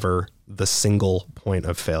is never the single point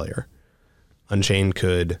of failure. Unchained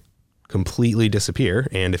could completely disappear.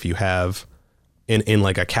 And if you have in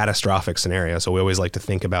like a catastrophic scenario, so we always like to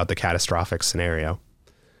think about the catastrophic scenario.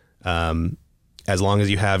 As long as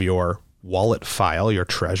you have your wallet file, your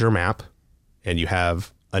treasure map, and you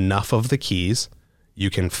have enough of the keys, you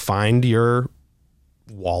can find your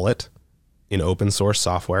wallet in open source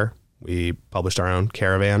software. We published our own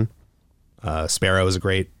Caravan. Sparrow is a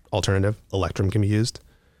great alternative. Electrum can be used.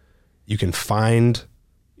 You can find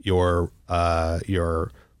your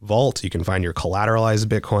vault. You can find your collateralized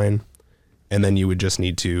Bitcoin. And then you would just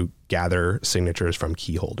need to gather signatures from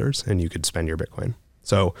key holders and you could spend your Bitcoin.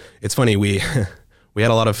 So it's funny, we had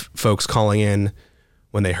a lot of folks calling in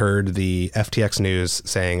when they heard the FTX news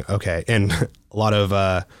saying, okay, and a lot of,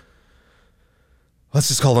 let's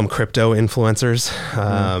just call them crypto influencers,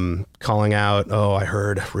 calling out, oh, I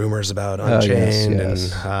heard rumors about Unchained.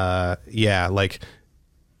 Yes. And like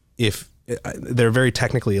if they're very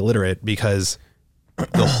technically illiterate, because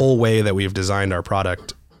the whole way that we've designed our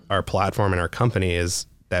product, our platform, and our company is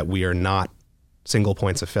that we are not single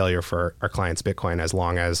points of failure for our clients' Bitcoin as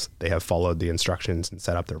long as they have followed the instructions and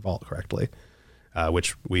set up their vault correctly,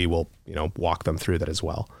 which we will, walk them through that as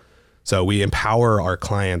well. So we empower our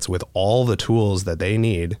clients with all the tools that they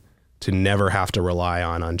need to never have to rely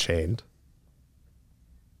on Unchained.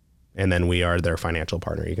 And then we are their financial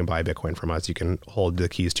partner. You can buy Bitcoin from us. You can hold the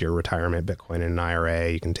keys to your retirement Bitcoin in an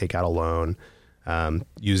IRA. You can take out a loan.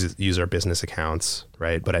 Use our business accounts,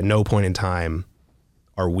 right? But at no point in time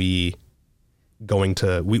are we going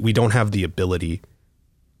to, we don't have the ability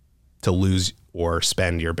to lose or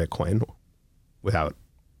spend your Bitcoin without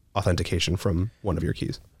authentication from one of your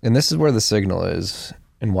keys. And this is where the signal is,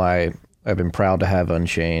 and why I've been proud to have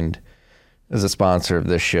Unchained as a sponsor of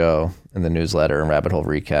this show and the newsletter and Rabbit Hole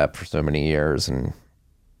Recap for so many years, and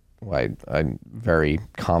why I'm very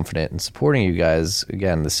confident in supporting you guys.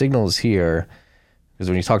 Again, the signal is here. Because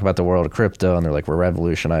when you talk about the world of crypto and they're like, we're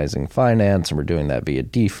revolutionizing finance and we're doing that via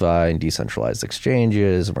DeFi and decentralized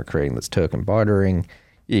exchanges, and we're creating this token bartering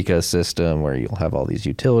ecosystem where you'll have all these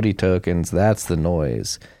utility tokens, that's the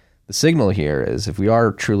noise. The signal here is if we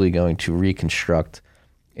are truly going to reconstruct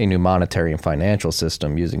a new monetary and financial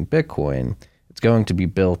system using Bitcoin, it's going to be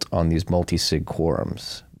built on these multi-sig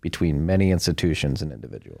quorums between many institutions and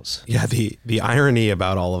individuals. Yeah, the irony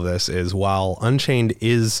about all of this is while Unchained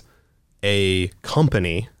is a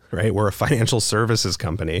company, right? We're a financial services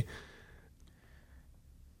company.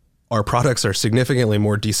 Our products are significantly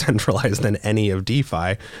more decentralized than any of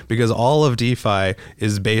DeFi, because all of DeFi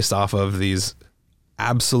is based off of these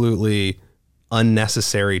absolutely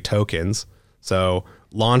unnecessary tokens. So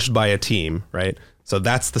launched by a team, right? So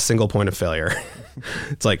that's the single point of failure.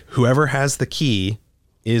 It's like whoever has the key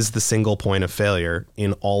is the single point of failure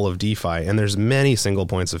in all of DeFi. And there's many single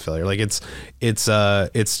points of failure. Like it's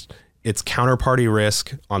counterparty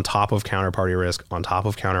risk on top of counterparty risk on top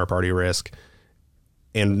of counterparty risk,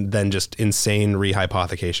 and then just insane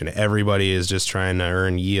rehypothecation. Everybody is just trying to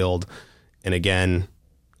earn yield. And again,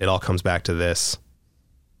 it all comes back to this.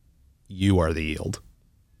 You are the yield.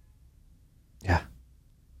 Yeah.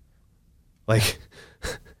 Like,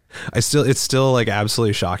 it's still like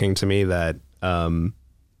absolutely shocking to me that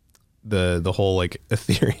the whole like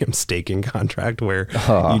Ethereum staking contract where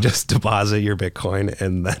you just deposit your Bitcoin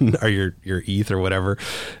and then or your ETH or whatever,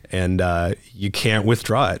 and you can't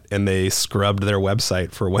withdraw it. And they scrubbed their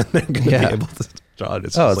website for when they're going to be able to draw it.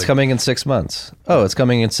 It's coming in 6 months. Oh, it's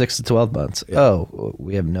coming in 6 to 12 months. Yeah. Oh,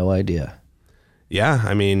 we have no idea. Yeah,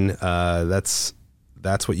 I mean that's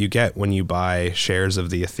what you get when you buy shares of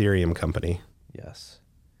the Ethereum company.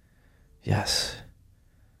 Yes.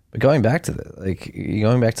 But going back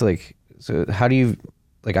to so how do you,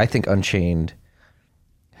 like, I think Unchained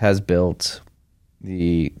has built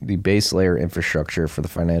the base layer infrastructure for the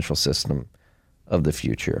financial system of the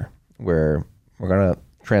future, where we're going to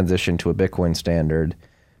transition to a Bitcoin standard,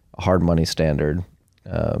 a hard money standard,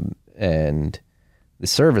 and the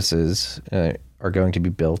services are going to be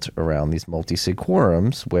built around these multi-sig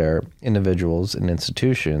quorums where individuals and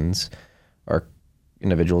institutions are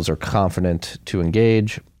confident to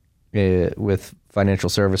engage with financial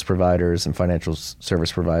service providers, and financial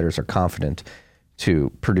service providers are confident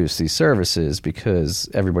to produce these services because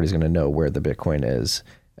everybody's going to know where the Bitcoin is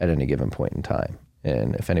at any given point in time.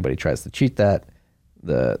 And if anybody tries to cheat that,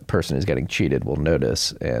 the person who's getting cheated will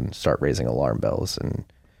notice and start raising alarm bells and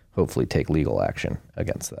hopefully take legal action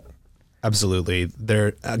against that. Absolutely.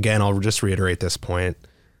 There, again, I'll just reiterate this point.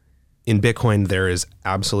 In Bitcoin, there is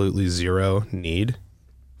absolutely zero need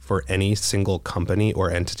for any single company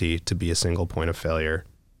or entity to be a single point of failure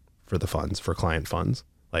for the funds, for client funds.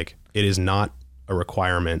 Like, it is not a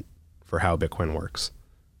requirement for how Bitcoin works.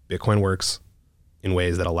 Bitcoin works in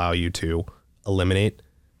ways that allow you to eliminate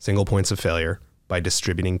single points of failure by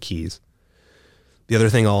distributing keys. The other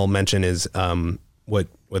thing I'll mention is what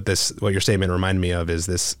your statement reminded me of is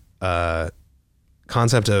this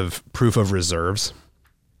concept of proof of reserves.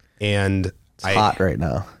 And it's hot right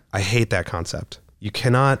now. I hate that concept. You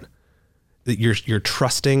cannot, you're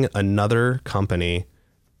trusting another company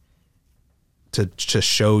to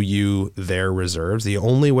show you their reserves. The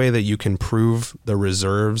only way that you can prove the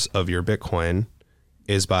reserves of your Bitcoin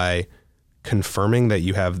is by confirming that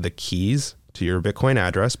you have the keys to your Bitcoin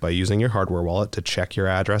address by using your hardware wallet to check your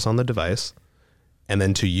address on the device, and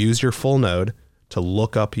then to use your full node to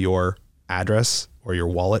look up your address or your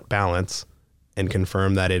wallet balance and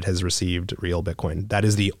confirm that it has received real Bitcoin. That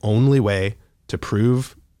is the only way to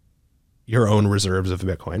prove your own reserves of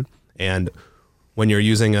Bitcoin. And when you're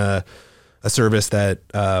using a service that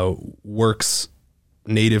works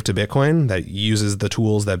native to Bitcoin, that uses the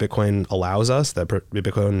tools that Bitcoin allows us, that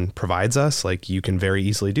Bitcoin provides us, like, you can very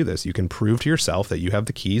easily do this. You can prove to yourself that you have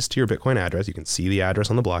the keys to your Bitcoin address. You can see the address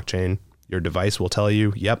on the blockchain. Your device will tell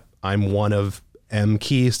you, yep, I'm one of M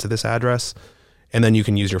keys to this address. And then you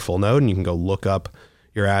can use your full node and you can go look up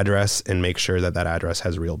your address and make sure that that address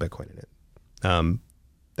has real Bitcoin in it.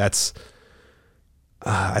 That's,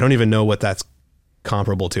 I don't even know what that's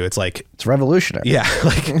comparable to. It's like, it's revolutionary. Yeah.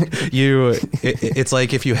 Like it's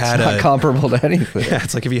like if you had not comparable to anything. Yeah.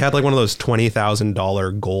 It's like if you had like one of those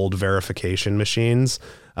 $20,000 gold verification machines,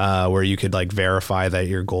 where you could like verify that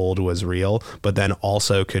your gold was real, but then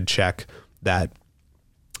also could check that,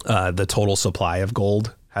 the total supply of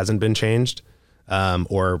gold hasn't been changed,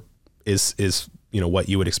 or is, what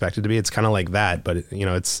you would expect it to be. It's kind of like that, but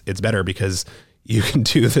it's better because you can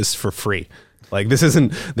do this for free. Like, this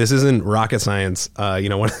isn't rocket science.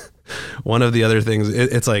 One of the other things,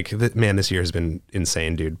 it's like, man, this year has been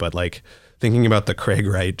insane, dude. But like, thinking about the Craig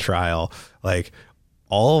Wright trial, like,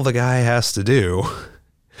 all the guy has to do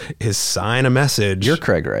is sign a message. You're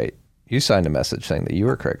Craig Wright. You signed a message saying that you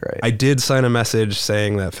were Craig Wright. I did sign a message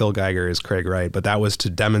saying that Phil Geiger is Craig Wright, but that was to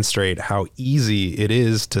demonstrate how easy it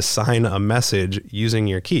is to sign a message using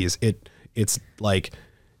your keys. It's like,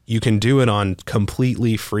 you can do it on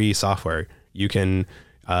completely free software. You can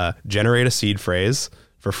generate a seed phrase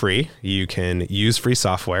for free. You can use free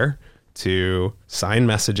software to sign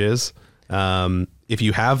messages. If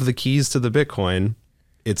you have the keys to the Bitcoin,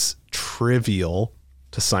 it's trivial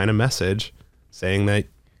to sign a message saying that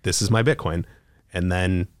this is my Bitcoin. And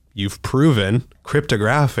then you've proven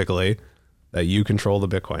cryptographically that you control the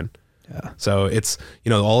Bitcoin. Yeah. So it's,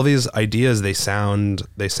 all these ideas, they sound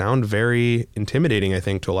very intimidating, I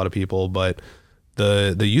think, to a lot of people, but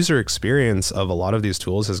the user experience of a lot of these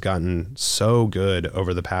tools has gotten so good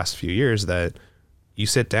over the past few years that you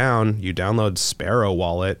sit down, you download Sparrow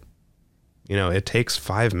Wallet, it takes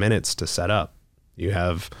 5 minutes to set up. You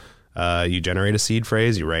have, you generate a seed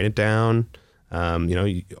phrase, you write it down,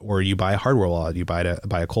 or you buy a hardware wallet, you buy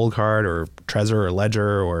a Cold Card or Trezor or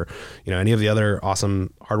Ledger or, any of the other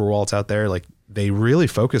awesome hardware wallets out there. Like, they really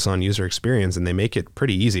focus on user experience and they make it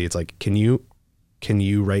pretty easy. It's like, can you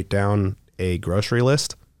write down a grocery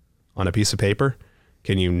list on a piece of paper?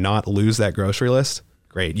 Can you not lose that grocery list?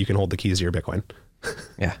 great. You can hold the keys to your Bitcoin.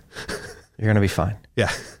 Yeah. You're going to be fine.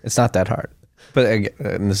 Yeah. It's not that hard. But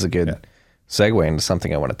and this is a good segue into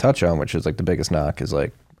something I want to touch on, which is like the biggest knock is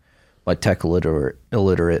like my tech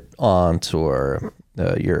illiterate aunt or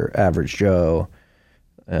your average Joe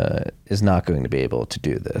is not going to be able to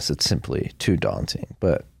do this. It's simply too daunting.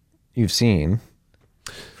 But you've seen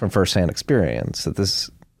from firsthand experience that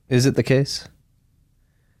is it the case?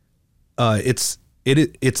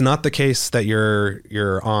 It's not the case that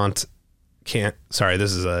your aunt can't. Sorry,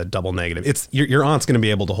 this is a double negative. It's your aunt's going to be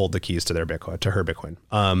able to hold the keys to her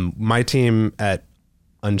Bitcoin. My team at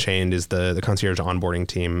Unchained is the concierge onboarding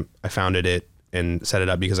team. I founded it and set it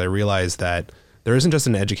up because I realized that there isn't just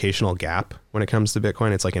an educational gap when it comes to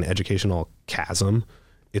Bitcoin. It's like an educational chasm.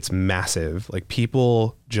 It's massive. Like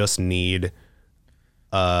people just need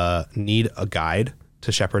a guide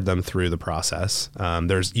to shepherd them through the process.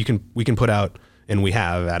 We can put out, and we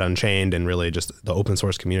have at Unchained, and really just the open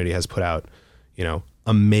source community has put out,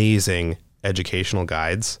 amazing educational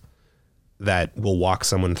guides that will walk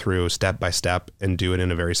someone through step by step and do it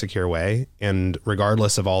in a very secure way. And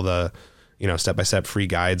regardless of all the, step-by-step free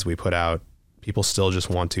guides we put out, people still just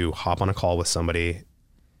want to hop on a call with somebody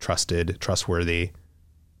trustworthy,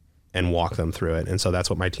 and walk them through it. And so that's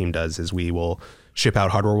what my team does is we will ship out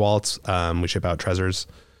hardware wallets. We ship out Trezors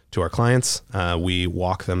to our clients. We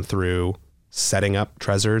walk them through setting up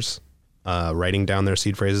Trezors, writing down their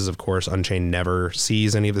seed phrases. Of course, Unchained never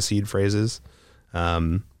sees any of the seed phrases.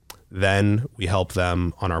 Then we help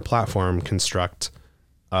them on our platform construct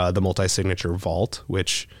the multi-signature vault,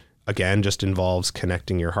 which again just involves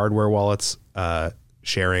connecting your hardware wallets,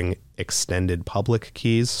 sharing extended public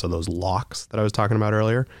keys. So those locks that I was talking about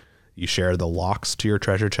earlier, you share the locks to your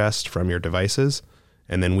treasure chest from your devices.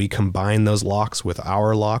 And then we combine those locks with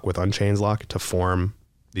our lock, with Unchained's lock, to form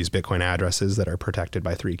these Bitcoin addresses that are protected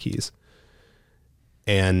by 3 keys.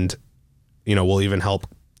 And, we'll even help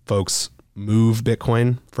folks move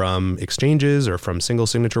Bitcoin from exchanges or from single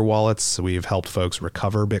signature wallets. So we've helped folks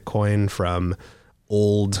recover Bitcoin from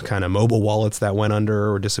old kind of mobile wallets that went under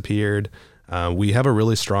or disappeared. We have a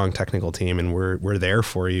really strong technical team, and we're there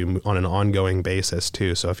for you on an ongoing basis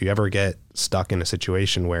too. So if you ever get stuck in a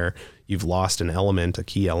situation where you've lost an element, a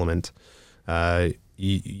key element,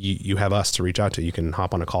 you have us to reach out to. You can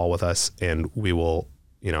hop on a call with us, and we will,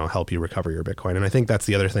 help you recover your Bitcoin. And I think that's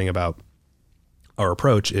the other thing about our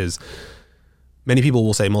approach is many people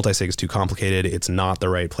will say multi-sig is too complicated. It's not the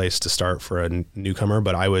right place to start for a newcomer,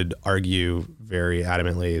 but I would argue very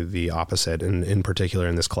adamantly the opposite. And in particular,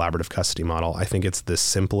 in this collaborative custody model, I think it's the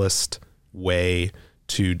simplest way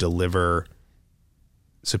to deliver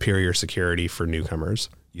superior security for newcomers.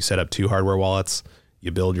 You set up 2 hardware wallets,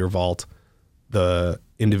 you build your vault. The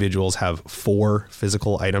individuals have 4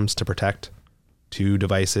 physical items to protect, 2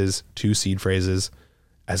 devices, 2 seed phrases.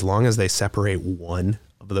 As long as they separate one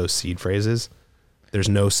of those seed phrases, there's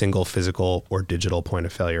no single physical or digital point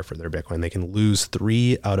of failure for their Bitcoin. They can lose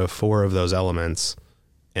 3 out of 4 of those elements,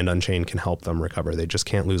 and Unchained can help them recover. They just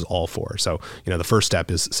can't lose all 4. So, the first step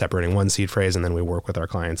is separating one seed phrase, and then we work with our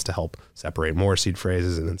clients to help separate more seed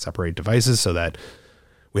phrases and then separate devices so that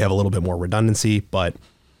we have a little bit more redundancy. But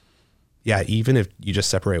yeah, even if you just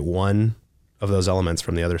separate one of those elements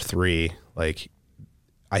from the other 3,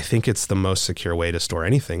 I think it's the most secure way to store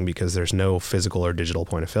anything because there's no physical or digital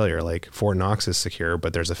point of failure. Like Fort Knox is secure,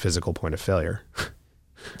 but there's a physical point of failure.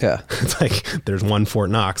 Yeah. It's like there's one Fort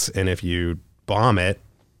Knox, and if you bomb it,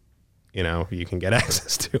 you can get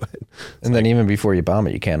access to it. And then even before you bomb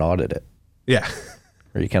it, you can't audit it. Yeah.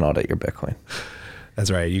 Or you can audit your Bitcoin.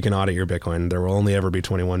 That's right. You can audit your Bitcoin. There will only ever be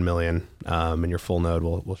 21 million, and your full node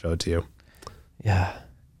will show it to you. Yeah.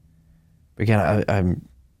 But again, I'm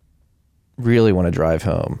really want to drive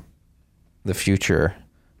home the future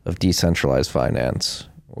of decentralized finance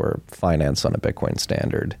or finance on a Bitcoin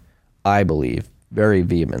standard. I believe very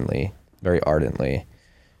vehemently, very ardently,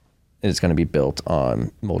 it's going to be built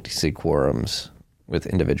on multi-sig quorums with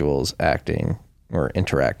individuals acting or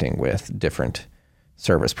interacting with different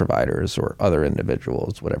service providers or other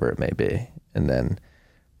individuals, whatever it may be. And then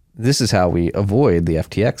this is how we avoid the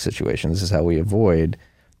FTX situation. This is how we avoid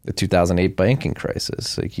the 2008 banking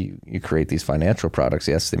crisis. Like you create these financial products.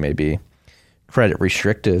 Yes, they may be credit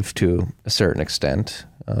restrictive to a certain extent.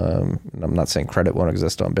 I'm not saying credit won't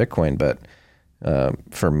exist on Bitcoin, but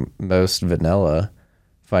for most vanilla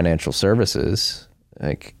financial services,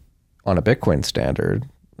 like on a Bitcoin standard,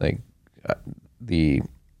 the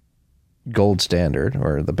gold standard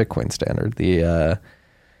or the Bitcoin standard, the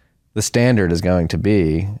standard is going to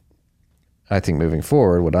be, I think moving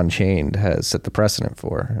forward, what Unchained has set the precedent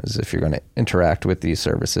for is if you're going to interact with these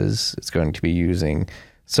services, it's going to be using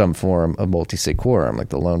some form of multi-sig quorum, like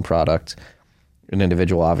the loan product. An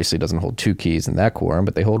individual obviously doesn't hold 2 keys in that quorum,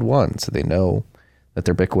 but they hold 1, so they know that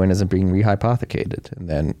their Bitcoin isn't being rehypothecated. And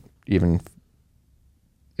then even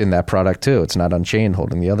in that product too, it's not Unchained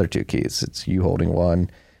holding the other 2 keys. It's you holding 1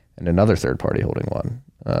 and another third party holding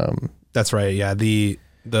 1. That's right. Yeah. The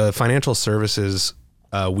financial services,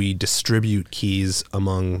 we distribute keys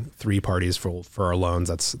among 3 parties for our loans.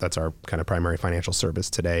 That's our kind of primary financial service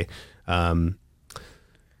today. Outside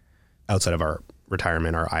of our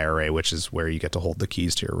retirement, our IRA, which is where you get to hold the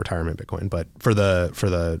keys to your retirement Bitcoin. But for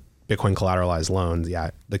the Bitcoin collateralized loans,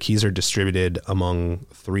 the keys are distributed among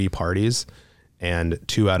 3 parties, and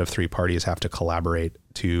 2 out of 3 parties have to collaborate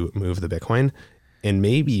to move the Bitcoin. And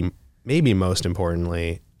maybe most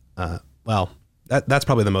importantly, that's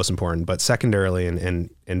probably the most important, but secondarily and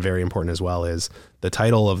very important as well is the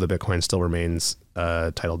title of the Bitcoin still remains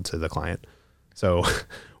titled to the client. So,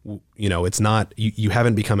 it's not, you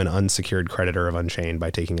haven't become an unsecured creditor of Unchained by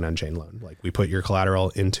taking an Unchained loan. Like, we put your collateral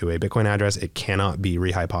into a Bitcoin address. It cannot be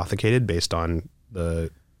rehypothecated based on the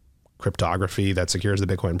cryptography that secures the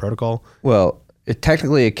Bitcoin protocol. Well,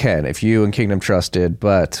 technically it can if you and Kingdom Trust did,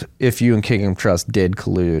 but if you and Kingdom Trust did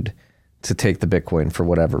collude to take the Bitcoin for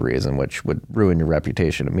whatever reason, which would ruin your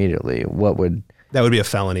reputation immediately, that would be a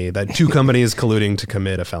felony. That 2 companies colluding to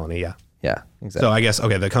commit a felony. Yeah. Yeah, exactly. So I guess,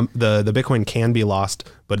 okay, the Bitcoin can be lost,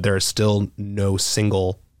 but there is still no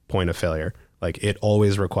single point of failure. Like, it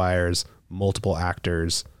always requires multiple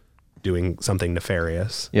actors doing something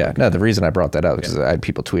nefarious. Yeah, no, the reason I brought that up is because I had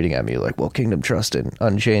people tweeting at me like, well, Kingdom Trust and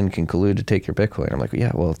Unchained can collude to take your Bitcoin. I'm like,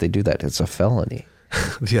 yeah, well, if they do that, it's a felony.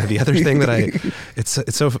 Yeah, the other thing that it's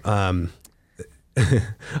so,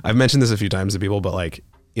 I've mentioned this a few times to people, but like,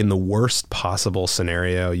 in the worst possible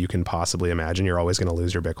scenario you can possibly imagine, you're always going to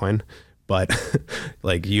lose your Bitcoin. But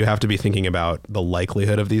like, you have to be thinking about the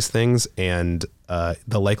likelihood of these things, and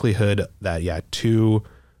the likelihood that 2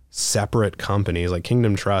 separate companies like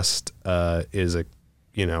Kingdom Trust is a,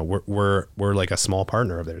 we're like a small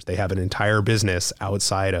partner of theirs. They have an entire business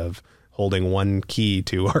outside of holding 1 key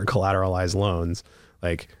to our collateralized loans.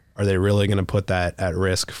 Like, are they really going to put that at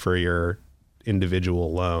risk for your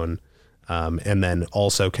individual loan? And then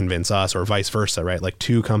also convince us, or vice versa, right? Like,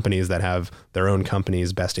 2 companies that have their own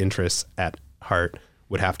company's best interests at heart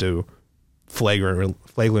would have to flagrantly,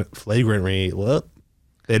 they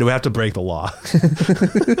do have to break the law.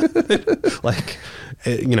 Like,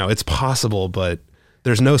 it's possible, but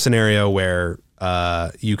there's no scenario where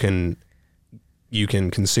you can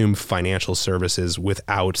consume financial services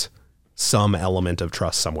without some element of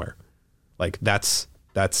trust somewhere. Like, that's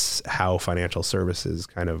how financial services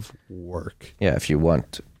kind of work. Yeah, if you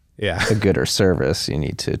want a good or service, you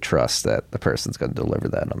need to trust that the person's going to deliver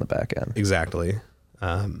that on the back end. Exactly.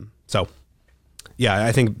 So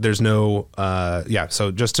I think there's no,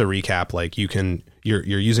 so just to recap, like, you're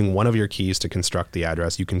using one of your keys to construct the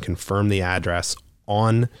address. You can confirm the address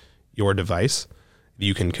on your device.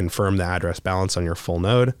 You can confirm the address balance on your full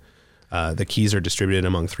node. The keys are distributed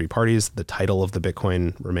among 3 parties. The title of the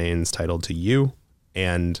Bitcoin remains titled to you.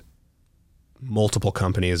 And multiple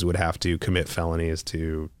companies would have to commit felonies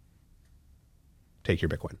to take your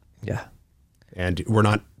Bitcoin. Yeah. And we're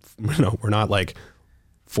not like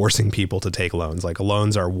forcing people to take loans. Like,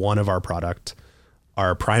 loans are one of our product.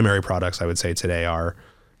 Our primary products, I would say today, are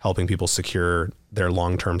helping people secure their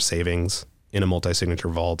long-term savings in a multi-signature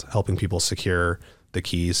vault, helping people secure the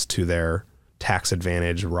keys to their tax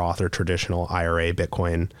advantage Roth or traditional IRA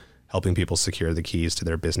Bitcoin, helping people secure the keys to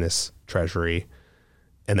their business treasury,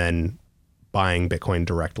 and then buying Bitcoin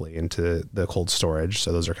directly into the cold storage.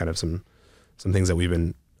 So those are kind of some things that we've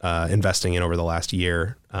been investing in over the last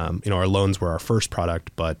year. Our loans were our first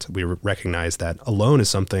product, but we recognize that a loan is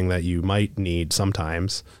something that you might need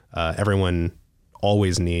sometimes. Everyone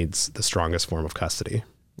always needs the strongest form of custody.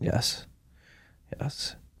 Yes.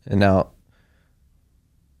 And now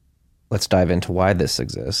let's dive into why this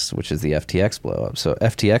exists, which is the FTX blow up. So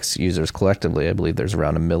FTX users collectively, I believe there's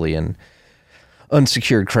around 1 million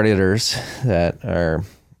unsecured creditors that are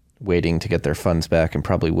waiting to get their funds back and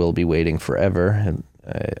probably will be waiting forever. And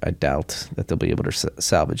I doubt that they'll be able to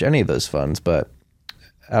salvage any of those funds. But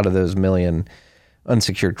out of those 1 million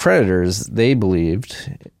unsecured creditors, they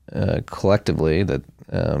believed collectively that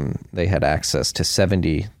they had access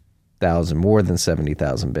to more than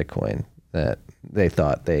 70,000 Bitcoin that they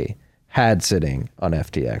thought they had sitting on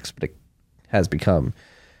FTX, but it has become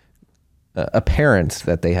apparent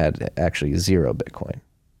that they had actually 0 Bitcoin.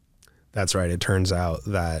 That's right. It turns out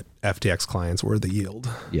that FTX clients were the yield.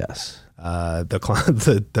 Yes.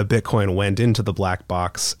 The Bitcoin went into the black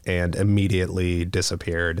box and immediately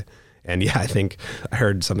disappeared. And yeah, I think I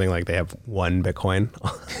heard something like they have 1 Bitcoin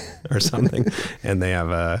or something, and they have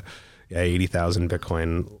a 80,000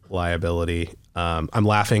 Bitcoin liability. I'm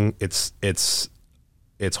laughing. It's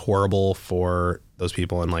horrible for those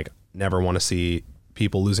people, and like never want to see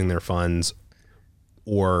people losing their funds,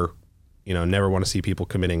 or never want to see people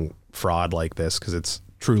committing fraud like this, because it's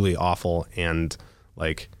truly awful and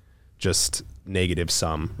like just negative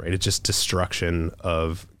sum, right? It's just destruction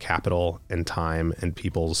of capital and time and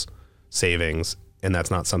people's savings, and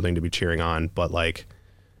that's not something to be cheering on. But like,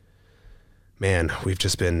 man, we've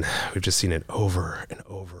just seen it over and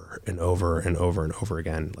over and over and over and over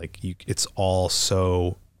again. Like it's all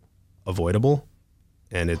so avoidable,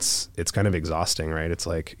 and it's kind of exhausting, right? It's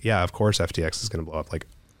like, yeah, of course FTX is going to blow up. Like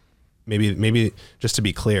maybe just to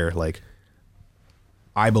be clear, like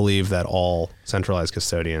I believe that all centralized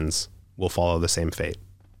custodians will follow the same fate,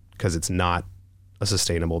 because it's not a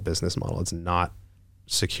sustainable business model. It's not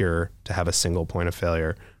secure to have a single point of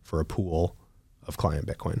failure for a pool of client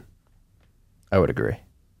Bitcoin. I would agree.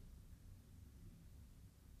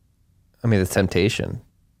 I mean, the temptation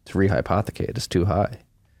to rehypothecate is too high,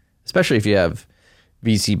 especially if you have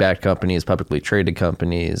VC-backed companies, publicly traded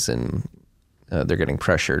companies, and they're getting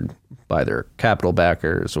pressured by their capital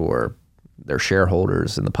backers or their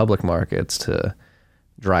shareholders in the public markets to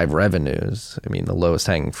drive revenues. I mean, the lowest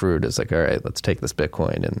hanging fruit is like, all right, let's take this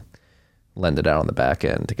Bitcoin and lend it out on the back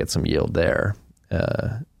end to get some yield there.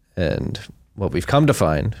 And what we've come to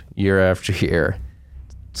find year after year,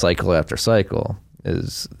 cycle after cycle,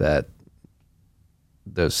 is that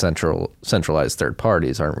those centralized third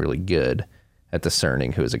parties aren't really good at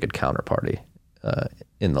discerning who is a good counterparty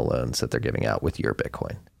in the loans that they're giving out with your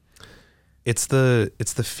Bitcoin. It's the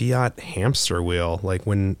fiat hamster wheel. Like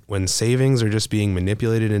when savings are just being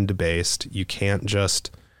manipulated and debased, you can't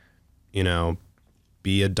just,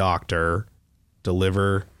 be a doctor,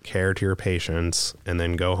 deliver care to your patients, and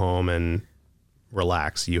then go home and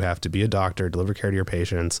relax. You have to be a doctor, deliver care to your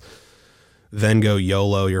patients, then go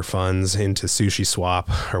YOLO your funds into Sushi Swap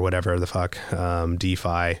or whatever the fuck,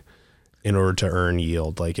 DeFi, in order to earn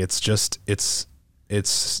yield. Like it's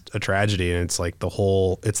a tragedy, and it's like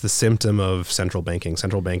it's the symptom of central banking.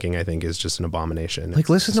 Central banking, I think, is just an abomination. Like,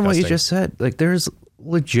 listen to what you just said. Like, there's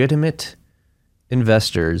legitimate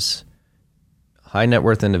investors, high net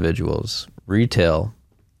worth individuals, retail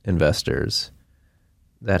investors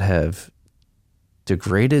that have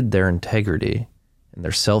degraded their integrity and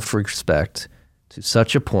their self-respect to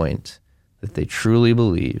such a point that they truly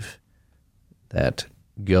believe that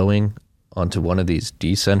going onto one of these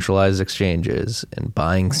decentralized exchanges and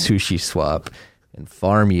buying Sushi Swap and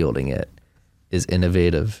farm yielding it is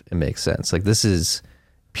innovative and makes sense. Like, this is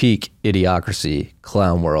peak idiocracy,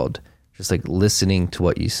 clown world. Just like listening to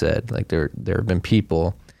what you said. Like there have been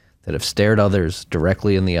people that have stared others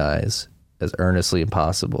directly in the eyes as earnestly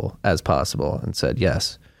as possible and said,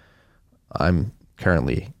 yes, I'm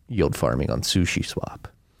currently yield farming on Sushi Swap.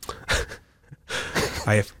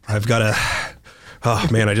 I've got a... Oh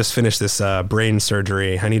man, I just finished this brain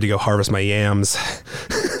surgery. I need to go harvest my yams.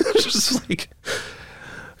 Just like,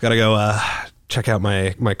 gotta go check out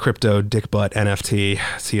my crypto dick butt NFT.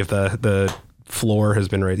 See if the floor has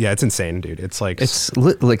been raised. Yeah, it's insane, dude. It's like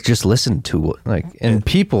like just listen to and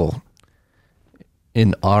people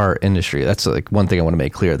in our industry. That's like one thing I want to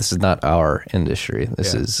make clear. This is not our industry.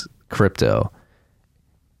 This is crypto.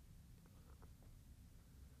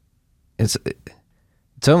 It's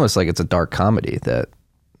almost like it's a dark comedy that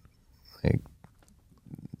like,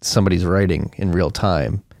 somebody's writing in real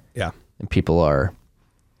time. Yeah. And people are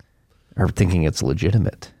thinking it's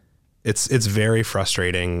legitimate. It's very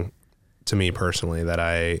frustrating to me personally that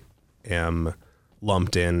I am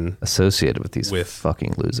lumped in, associated with these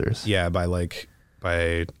fucking losers. Yeah. By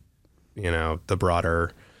the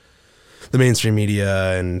mainstream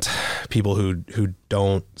media and people who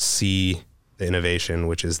don't see the innovation,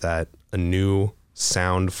 which is that a new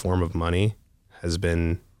sound form of money has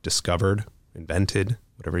been discovered, invented,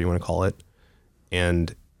 whatever you want to call it.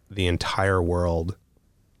 And the entire world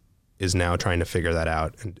is now trying to figure that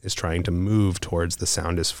out and is trying to move towards the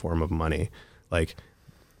soundest form of money. Like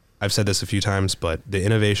I've said this a few times, but the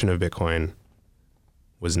innovation of Bitcoin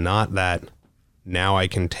was not that now I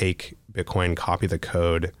can take Bitcoin, copy the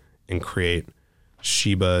code, and create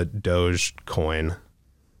Shiba Doge coin.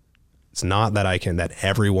 It's not that that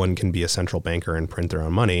everyone can be a central banker and print their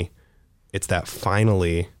own money. It's that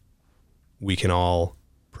finally we can all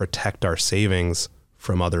protect our savings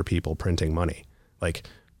from other people printing money. Like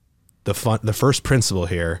the first principle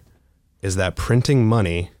here is that printing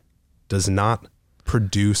money does not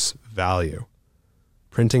produce value.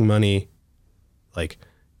 Printing money like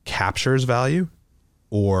captures value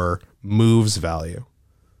or moves value,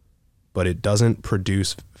 but it doesn't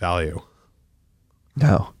produce value.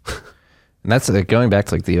 No. And that's going back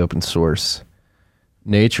to like the open source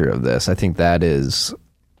nature of this. I think that is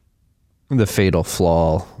the fatal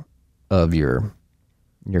flaw of your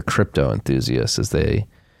crypto enthusiasts, as they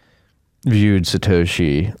viewed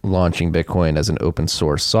Satoshi launching Bitcoin as an open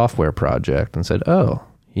source software project and said, oh,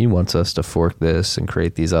 he wants us to fork this and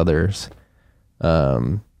create these others,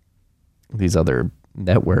 these other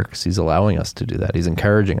networks. He's allowing us to do that. He's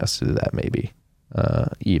encouraging us to do that, maybe,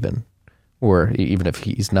 even. Or even if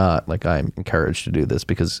he's not, like, I'm encouraged to do this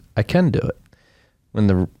because I can do it. When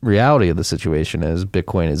the reality of the situation is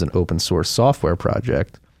Bitcoin is an open source software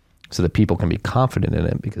project so that people can be confident in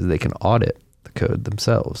it because they can audit the code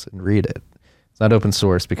themselves and read it. It's not open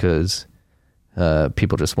source because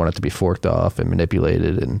people just want it to be forked off and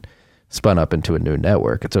manipulated and spun up into a new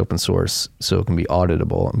network. It's open source so it can be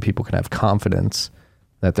auditable and people can have confidence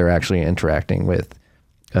that they're actually interacting with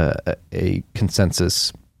a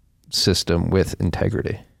consensus system with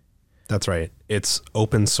integrity. That's right. It's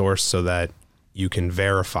open source so that you can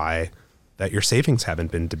verify that your savings haven't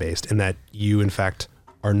been debased and that you, in fact,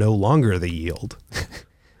 are no longer the yield.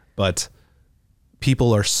 But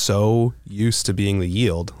people are so used to being the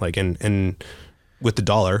yield, like, and with the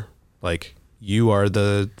dollar, like, you are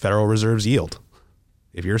the Federal Reserve's yield.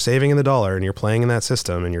 If you're saving in the dollar and you're playing in that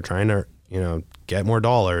system and you're trying to, get more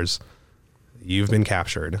dollars, you've been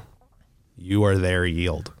captured. You are their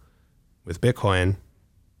yield. With Bitcoin,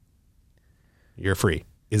 you're free.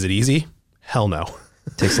 Is it easy? Hell no.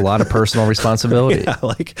 It takes a lot of personal responsibility. Yeah,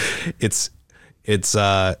 like it's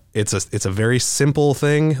a very simple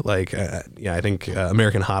thing. Like, I think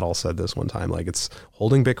American Hodl said this one time. Like, it's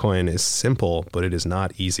holding Bitcoin is simple, but it is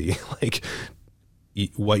not easy. Like,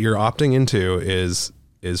 what you're opting into is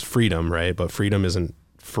freedom, right? But freedom isn't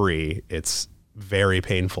free. It's very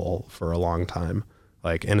painful for a long time.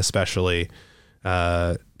 Like, and especially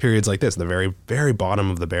periods like this, the very, very bottom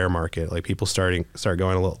of the bear market, like people start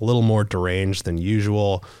going a little more deranged than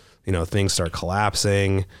usual. Things start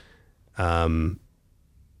collapsing. But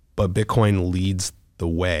Bitcoin leads the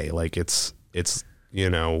way. Like, it's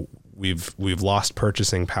we've lost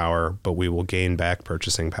purchasing power, but we will gain back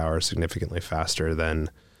purchasing power significantly faster than,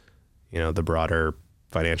 the broader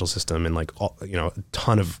financial system. And like, a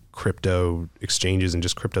ton of crypto exchanges and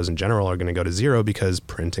just cryptos in general are going to go to zero because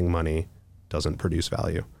printing money doesn't produce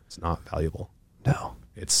value. It's not valuable. No,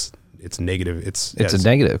 it's negative. It's a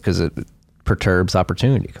negative because it perturbs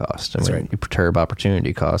opportunity cost. And when right. you perturb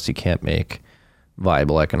opportunity cost, you can't make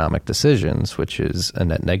viable economic decisions, which is a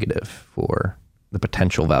net negative for the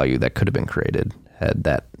potential value that could have been created had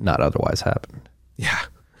that not otherwise happened. Yeah,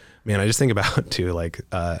 man, I just think about too, like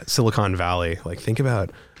Silicon Valley. Like, think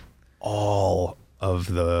about all of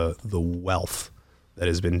the wealth that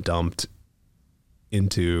has been dumped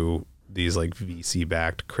into these like VC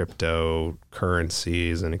backed crypto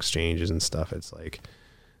currencies and exchanges and stuff. It's like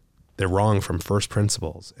they're wrong from first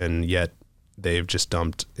principles, and yet they've just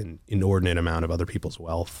dumped an inordinate amount of other people's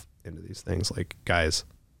wealth into these things. Like, guys,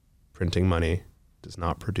 printing money does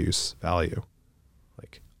not produce value.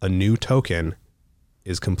 Like, a new token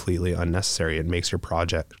is completely unnecessary. It makes your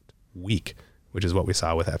project weak, which is what we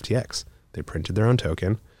saw with FTX. They printed their own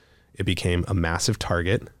token. It became a massive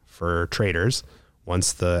target for traders.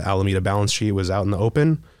 Once the Alameda balance sheet was out in the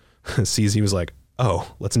open, CZ was like,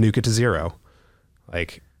 oh, let's nuke it to zero.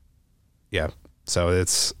 Like, yeah. So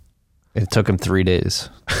It took him 3 days.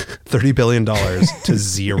 $30 billion to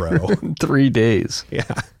zero. 3 days. Yeah.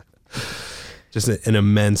 Just an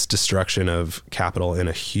immense destruction of capital and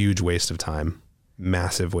a huge waste of time.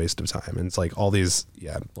 Massive waste of time. And it's like all these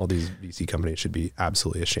VC companies should be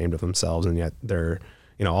absolutely ashamed of themselves. And yet they're,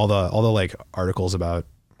 all the like articles about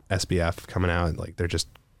SBF coming out, like they're just,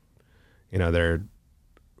 they're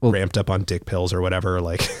ramped up on dick pills or whatever.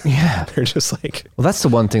 Like, yeah, they're just like, well, that's the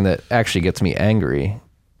one thing that actually gets me angry,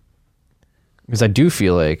 because I do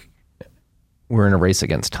feel like we're in a race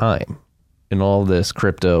against time, and all this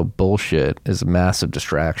crypto bullshit is a massive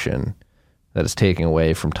distraction that is taking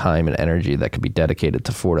away from time and energy that could be dedicated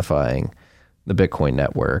to fortifying the Bitcoin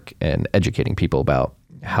network and educating people about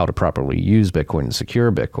how to properly use Bitcoin and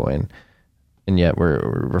secure Bitcoin. And yet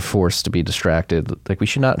we're forced to be distracted. Like, we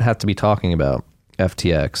should not have to be talking about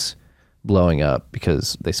FTX blowing up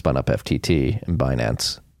because they spun up FTT and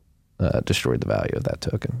Binance destroyed the value of that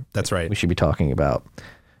token. That's right. We should be talking about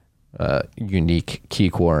unique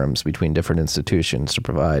key quorums between different institutions to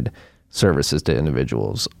provide services to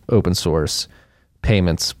individuals, open source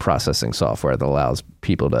payments processing software that allows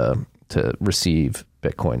people to receive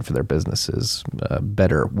Bitcoin for their businesses,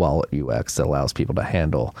 better wallet UX that allows people to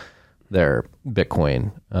handle their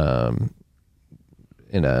Bitcoin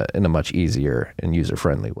in a much easier and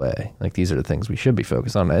user-friendly way. Like, these are the things we should be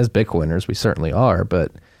focused on. As Bitcoiners, we certainly are,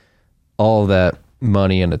 but all that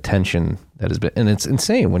money and attention that has been, and it's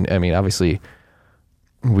insane when, I mean, obviously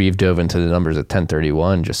we've dove into the numbers at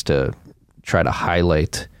 1031 just to try to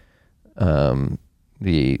highlight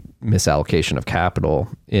the misallocation of capital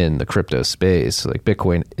in the crypto space. Like,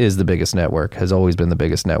 Bitcoin is the biggest network, has always been the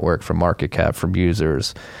biggest network from market cap, from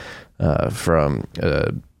users, from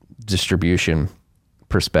distribution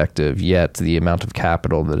perspective, yet the amount of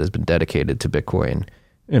capital that has been dedicated to Bitcoin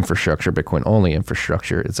infrastructure, Bitcoin only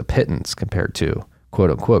infrastructure, is a pittance compared to quote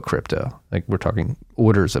unquote crypto. Like, we're talking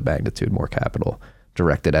orders of magnitude more capital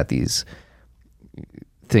directed at these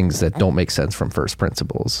things that don't make sense from first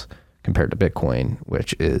principles compared to Bitcoin,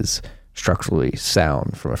 which is structurally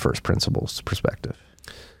sound from a first principles perspective.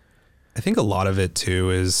 I think a lot of it too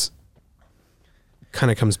is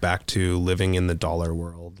kind of comes back to living in the dollar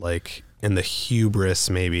world, like, and the hubris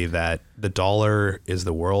maybe that the dollar is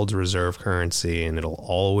the world's reserve currency and it'll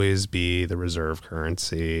always be the reserve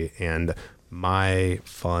currency. And my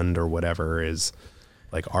fund or whatever is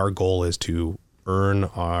like, our goal is to earn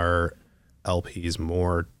our LPs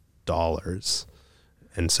more dollars.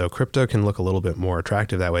 And so crypto can look a little bit more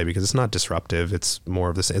attractive that way because it's not disruptive. It's more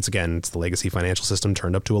of this. It's the legacy financial system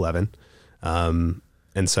turned up to 11.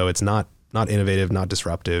 And so it's not innovative, not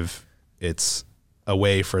disruptive. It's a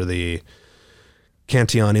way for the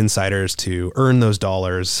Cantillon insiders to earn those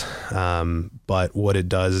dollars. But what it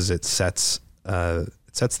does is it sets the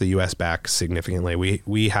U.S. back significantly.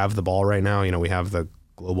 We have the ball right now. You know, we have the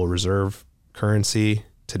global reserve currency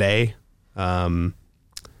today,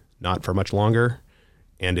 not for much longer.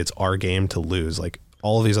 And it's our game to lose. Like,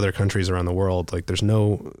 all of these other countries around the world, like,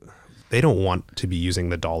 they don't want to be using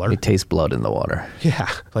the dollar. They taste blood in the water. Yeah.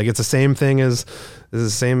 Like, it's the same thing this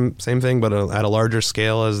is the same thing, but at a larger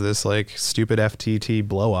scale as this, like, stupid FTT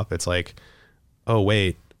blow up. It's like, oh,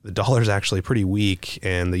 wait, the dollar's actually pretty weak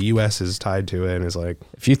and the US is tied to it. And it's like,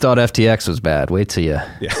 if you thought FTX was bad, wait till you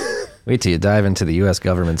dive into the US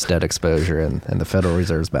government's debt exposure and the Federal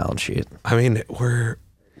Reserve's balance sheet. I mean, we're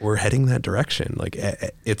heading that direction. Like,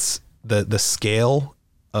 it's the scale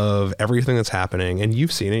of everything that's happening. And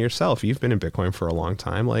you've seen it yourself. You've been in Bitcoin for a long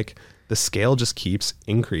time. Like, the scale just keeps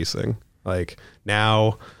increasing. Like,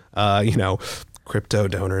 now, crypto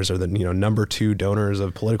donors are the, number 2 donors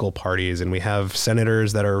of political parties. And we have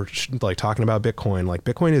senators that are like talking about Bitcoin. Like,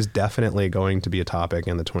 Bitcoin is definitely going to be a topic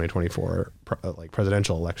in the 2024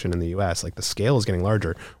 presidential election in the US. Like, the scale is getting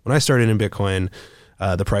larger. When I started in Bitcoin,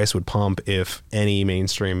 the price would pump if any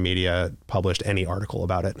mainstream media published any article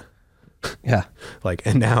about it. Yeah. Like,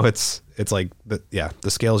 and now it's like, the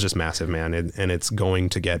scale is just massive, man. And it's going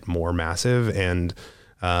to get more massive. And,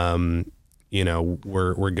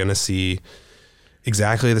 we're going to see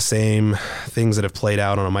exactly the same things that have played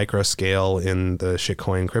out on a micro scale in the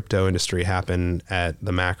shitcoin crypto industry happen at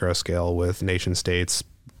the macro scale with nation states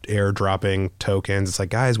airdropping tokens. It's like,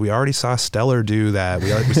 guys, we already saw Stellar do that.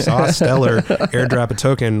 We saw Stellar airdrop a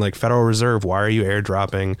token. Like, Federal Reserve, why are you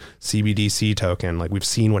airdropping CBDC token? Like, we've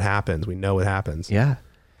seen what happens. We know what happens. Yeah.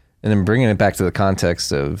 And then bringing it back to the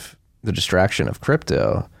context of the distraction of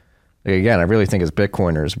crypto, again, I really think as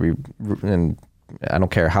Bitcoiners, and I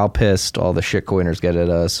don't care how pissed all the shitcoiners get at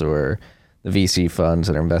us or the VC funds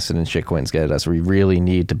that are invested in shitcoins get at us, we really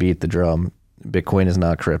need to beat the drum. Bitcoin is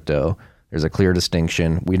not crypto. There's a clear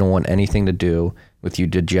distinction. We don't want anything to do with you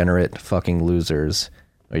degenerate fucking losers.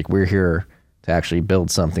 Like, we're here to actually build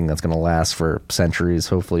something that's going to last for centuries,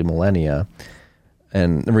 hopefully millennia.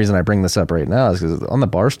 And the reason I bring this up right now is because on the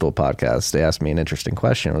Barstool podcast, they asked me an interesting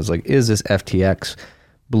question. It was like, is this FTX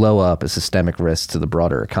blow up a systemic risk to the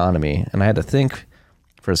broader economy? And I had to think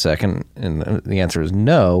for a second, and the answer is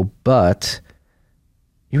no, but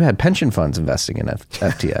you had pension funds investing in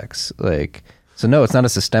FTX. Like, so no, it's not a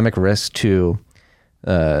systemic risk to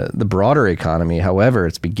the broader economy. However,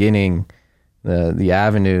 it's beginning the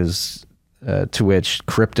avenues to which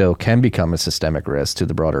crypto can become a systemic risk to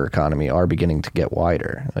the broader economy are beginning to get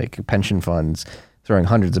wider. Like, pension funds throwing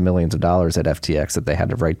hundreds of millions of dollars at FTX that they had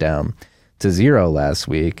to write down to zero last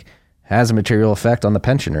week has a material effect on the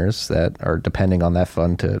pensioners that are depending on that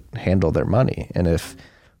fund to handle their money. And if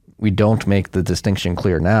we don't make the distinction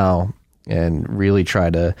clear now and really try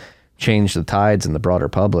to change the tides in the broader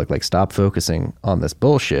public, like, stop focusing on this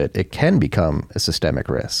bullshit, it can become a systemic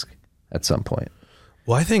risk at some point.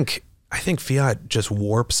 Well, I think I think fiat just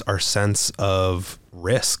warps our sense of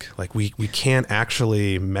risk. Like we can't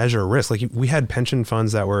actually measure risk. Like we had pension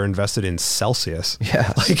funds that were invested in Celsius.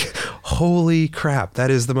 Yeah. Like, holy crap.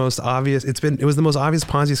 That is the most obvious. It was the most obvious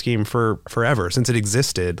Ponzi scheme for forever since it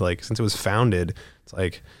existed, like since it was founded. It's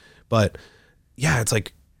like, but yeah, it's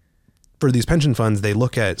like for these pension funds, they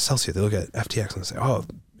look at Celsius, they look at FTX and say, oh,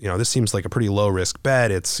 this seems like a pretty low risk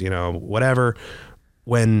bet. It's, whatever.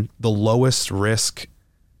 When the lowest risk,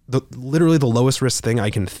 literally the lowest risk thing I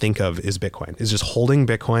can think of is Bitcoin, is just holding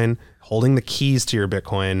Bitcoin, holding the keys to your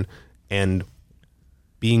Bitcoin and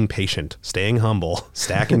being patient, staying humble,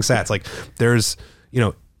 stacking sats. Like there's,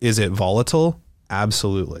 is it volatile?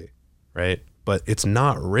 Absolutely. Right. But it's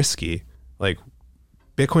not risky. Like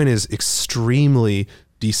Bitcoin is extremely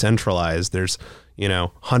decentralized. There's,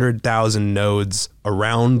 100,000 nodes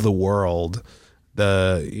around the world.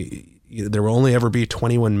 There will only ever be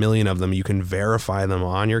 21 million of them. You can verify them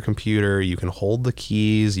on your computer. You can hold the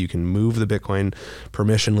keys. You can move the Bitcoin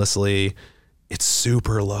permissionlessly. It's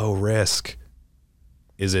super low risk.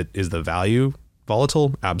 Is the value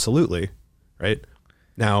volatile? Absolutely. Right?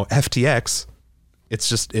 Now, FTX, it's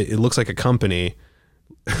just, it looks like a company.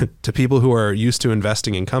 To people who are used to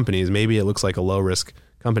investing in companies, maybe it looks like a low risk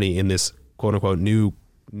company in this quote unquote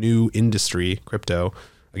new industry, crypto.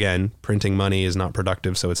 Again, printing money is not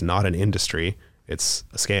productive, so it's not an industry. It's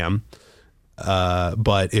a scam.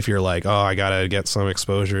 But if you're like, oh, I got to get some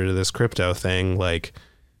exposure to this crypto thing, like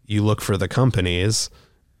you look for the companies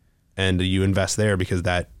and you invest there because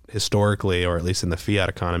that historically, or at least in the fiat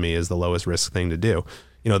economy, is the lowest risk thing to do.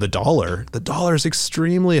 The dollar is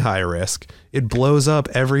extremely high risk. It blows up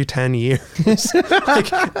every 10 years.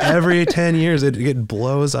 Like every 10 years, it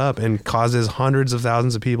blows up and causes hundreds of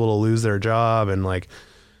thousands of people to lose their job. And like,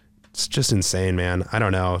 it's just insane, man. I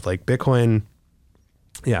don't know. Like Bitcoin,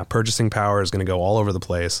 yeah, purchasing power is going to go all over the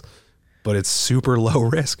place, but it's super low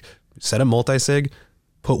risk. Set a multi-sig,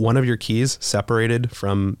 put one of your keys separated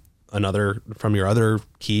from your other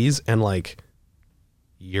keys, and like,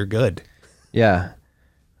 you're good. Yeah.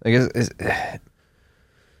 I guess it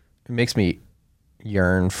makes me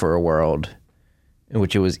yearn for a world in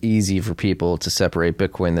which it was easy for people to separate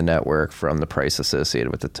Bitcoin, the network, from the price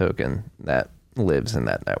associated with the token that lives in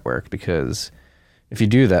that network. Because if you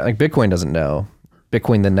do that, like Bitcoin doesn't know.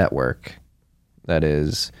 Bitcoin, the network, that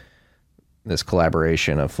is this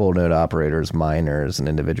collaboration of full node operators, miners, and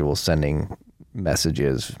individuals sending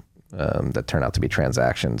messages that turn out to be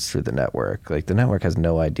transactions through the network. Like the network has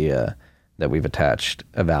no idea that we've attached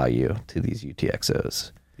a value to these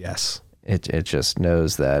UTXOs. Yes. It just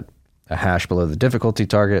knows that a hash below the difficulty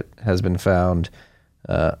target has been found.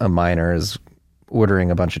 A miner is ordering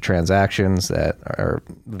a bunch of transactions that are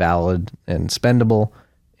valid and spendable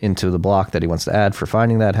into the block that he wants to add for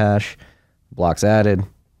finding that hash. Block's added,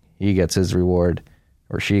 he gets his reward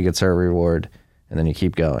or she gets her reward, and then you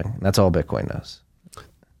keep going. That's all Bitcoin knows.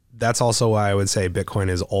 That's also why I would say Bitcoin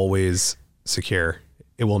is always secure.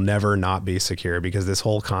 It will never not be secure, because this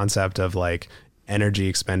whole concept of like energy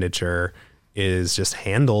expenditure is just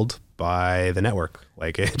handled by the network.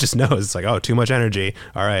 Like it just knows, it's like, oh, too much energy.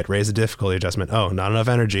 All right, raise the difficulty adjustment. Oh, not enough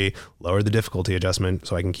energy. Lower the difficulty adjustment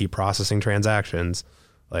so I can keep processing transactions.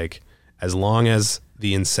 Like as long as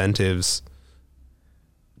the incentives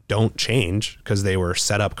don't change because they were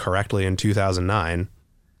set up correctly in 2009,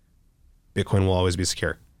 Bitcoin will always be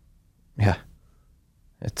secure. Yeah.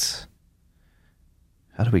 It's,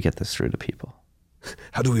 how do we get this through to people?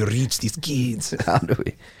 How do we reach these kids? How do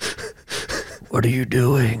we? What are you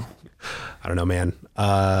doing? I don't know, man.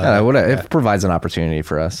 It provides an opportunity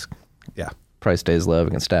for us. Yeah. Price stays low,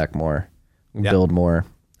 we can stack more, we can build more.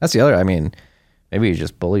 That's the other, I mean, maybe you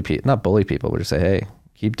just not bully people, but just say, hey,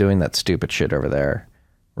 keep doing that stupid shit over there.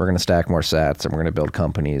 We're going to stack more sats and we're going to build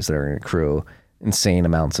companies that are going to accrue insane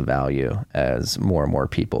amounts of value as more and more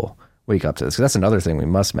people wake up to this. 'Cause that's another thing we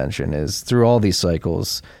must mention is through all these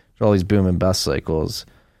cycles, through all these boom and bust cycles,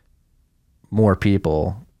 more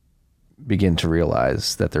people begin to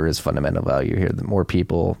realize that there is fundamental value here. The more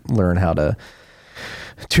people learn how to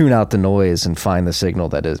tune out the noise and find the signal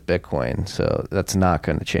that is Bitcoin. So that's not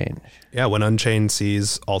going to change. Yeah. When Unchained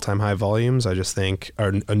sees all-time high volumes, I just think,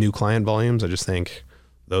 or a new client volumes, I just think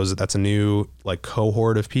that's a new like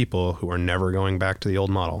cohort of people who are never going back to the old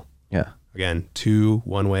model. Yeah. Again, 2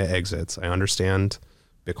 one-way exits. I understand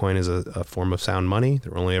Bitcoin is a form of sound money.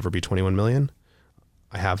 There will only ever be 21 million.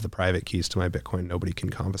 I have the private keys to my Bitcoin. Nobody can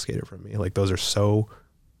confiscate it from me. Like those are so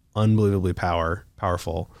unbelievably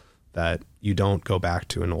powerful that you don't go back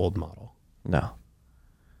to an old model. No.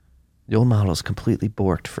 The old model is completely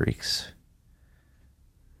borked, freaks.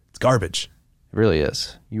 It's garbage. It really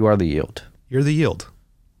is. You are the yield. You're the yield.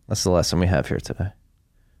 That's the lesson we have here today.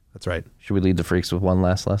 That's right. Should we lead the freaks with one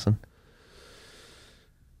last lesson?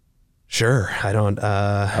 Sure. I don't.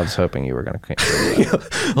 I was hoping you were going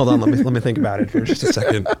to. Hold on. Let me think about it for just a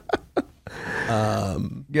second.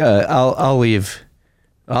 Yeah, I'll leave.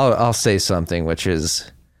 I'll say something, which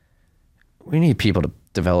is we need people to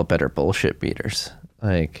develop better bullshit meters.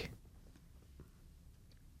 Like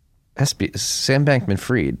Sam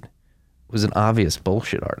Bankman-Fried was an obvious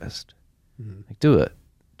bullshit artist. Like, do it.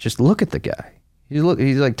 Just look at the guy. He's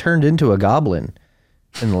like turned into a goblin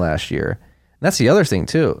in the last year. And that's the other thing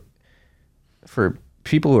too. For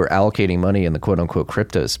people who are allocating money in the quote unquote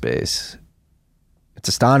crypto space, it's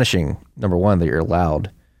astonishing, number one, that you're allowed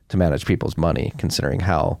to manage people's money, considering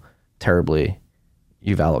how terribly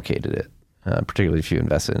you've allocated it, particularly if you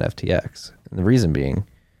invested in FTX. And the reason being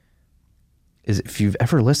is if you've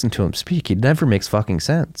ever listened to him speak, he never makes fucking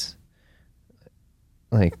sense.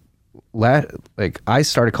 Like I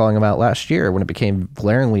started calling him out last year when it became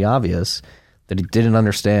glaringly obvious that he didn't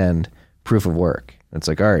understand proof of work. It's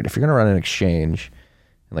like, all right, if you're going to run an exchange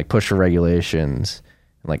and like push for regulations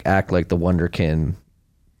and like act like the wonderkin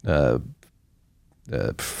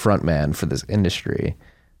front man for this industry,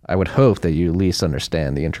 I would hope that you at least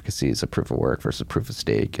understand the intricacies of proof of work versus proof of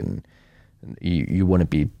stake, and you wouldn't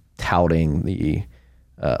be touting the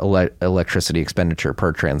electricity expenditure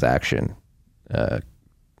per transaction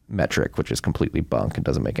metric, which is completely bunk and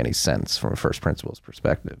doesn't make any sense from a first principles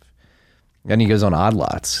perspective. And he goes on Odd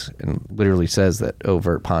Lots and literally says that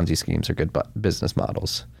overt Ponzi schemes are good business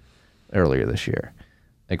models earlier this year.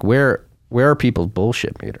 Like, where are people's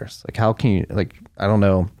bullshit meters? Like, how can you, like, I don't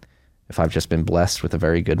know if I've just been blessed with a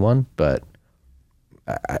very good one, but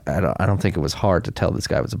I don't think it was hard to tell this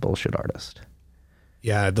guy was a bullshit artist.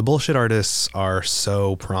 Yeah, the bullshit artists are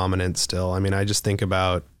so prominent still. I mean, I just think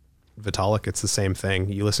about Vitalik. It's the same thing.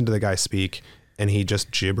 You listen to the guy speak and he just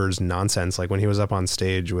gibbers nonsense. Like when he was up on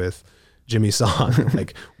stage with Jimmy Song,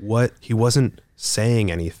 like he wasn't saying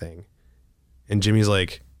anything. And Jimmy's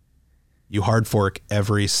like, you hard fork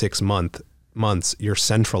every 6 months, you're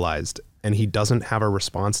centralized. And he doesn't have a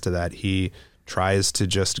response to that. He tries to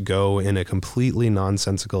just go in a completely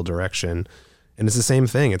nonsensical direction. And it's the same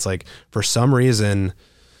thing. It's like, for some reason,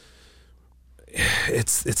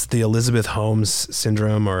 it's the Elizabeth Holmes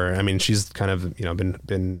syndrome, or, I mean, she's kind of,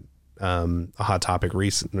 been a hot topic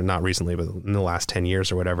not recently, but in the last 10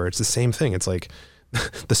 years or whatever. It's the same thing. It's like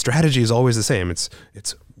the strategy is always the same. It's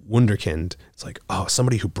wunderkind. It's like, oh,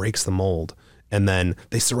 somebody who breaks the mold. And then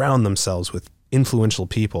they surround themselves with influential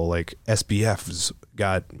people, like SBF's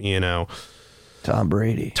got, Tom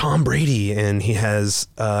Brady, and he has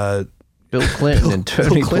Bill Clinton and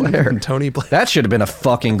Tony Blair. That should have been a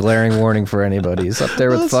fucking glaring warning for anybody. He's up there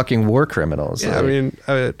with fucking war criminals. Yeah, like, I mean,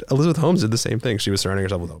 Elizabeth Holmes did the same thing. She was surrounding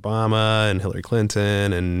herself with Obama and Hillary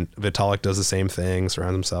Clinton, and Vitalik does the same thing,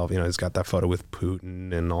 surrounds himself. He's got that photo with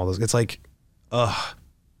Putin and all those. It's like,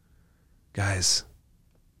 guys,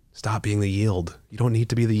 stop being the yield. You don't need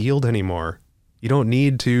to be the yield anymore. You don't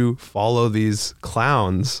need to follow these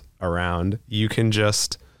clowns around. You can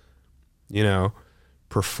just,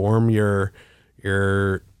 perform your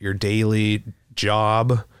daily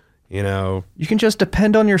job. You can just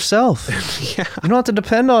depend on yourself. Yeah. You don't have to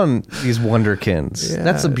depend on these wonderkins. Yeah.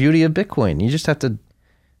 That's the beauty of Bitcoin. You just have to,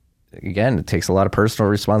 again, it takes a lot of personal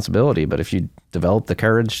responsibility, but if you develop the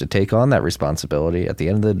courage to take on that responsibility, at the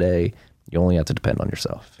end of the day, you only have to depend on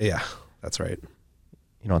yourself. Yeah, that's right.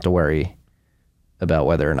 You don't have to worry about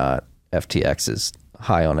whether or not FTX is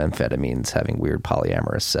high on amphetamines, having weird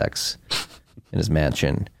polyamorous sex in his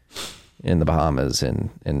mansion in the Bahamas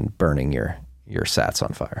and burning your sats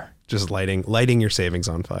on fire. Just lighting your savings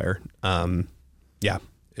on fire. Yeah,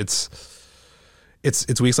 it's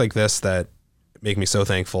weeks like this that make me so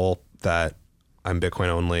thankful that I'm Bitcoin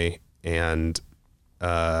only, and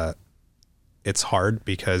it's hard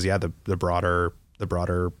because the broader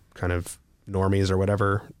kind of normies or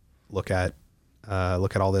whatever look at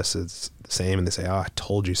all this as the same, and they say, "Oh, I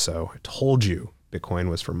told you so. I told you Bitcoin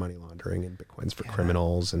was for money laundering and Bitcoin's for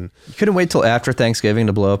criminals." And you couldn't wait till after Thanksgiving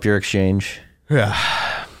to blow up your exchange. Yeah.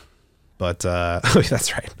 But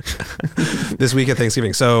that's right. This week at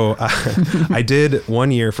Thanksgiving. So I did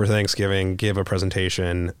 1 year for Thanksgiving, give a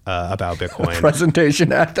presentation about Bitcoin.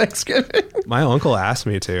 Presentation at Thanksgiving. My uncle asked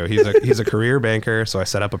me to. He's a career banker, so I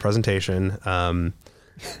set up a presentation. I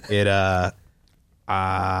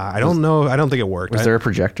don't know. I don't think it worked. Was there a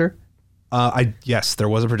projector? Yes, there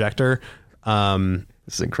was a projector.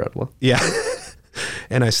 This is incredible. Yeah.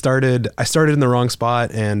 And I started in the wrong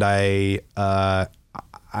spot, and I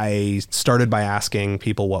started by asking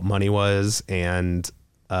people what money was, and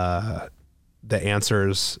the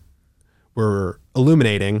answers were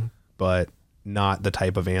illuminating, but not the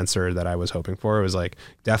type of answer that I was hoping for. It was like,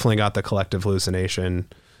 definitely got the collective hallucination,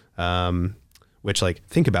 which, like,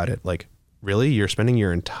 think about it. Like, really, you're spending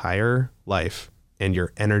your entire life and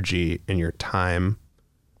your energy and your time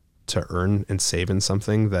to earn and save in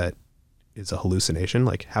something that is a hallucination?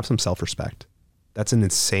 Like, have some self-respect. That's an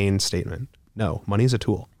insane statement. No, money is a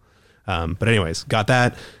tool. But anyways, got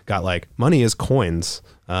like, money is coins.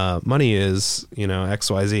 Money is,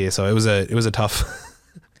 XYZ. So it was a tough,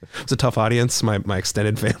 it was a tough audience, my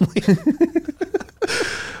extended family.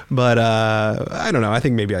 But I don't know. I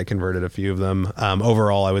think maybe I converted a few of them.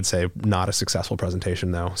 Overall, I would say not a successful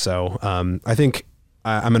presentation though. So I think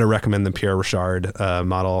I'm going to recommend the Pierre Rochard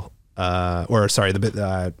model.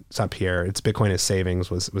 It's not Pierre, it's Bitcoin as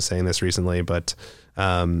Savings was saying this recently, but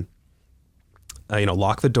lock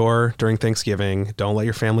the door during Thanksgiving. Don't let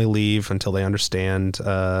your family leave until they understand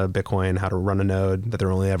Bitcoin, how to run a node, that there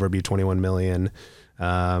will only ever be 21 million,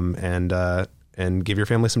 and give your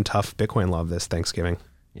family some tough Bitcoin love this Thanksgiving.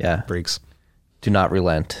 Yeah. Freaks. Do not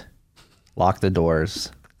relent. Lock the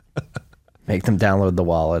doors. Make them download the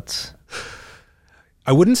wallets.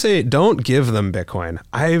 I wouldn't say don't give them Bitcoin.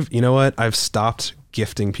 I've stopped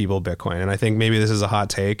gifting people Bitcoin, and I think maybe this is a hot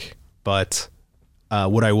take, but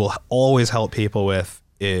what I will always help people with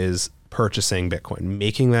is purchasing Bitcoin.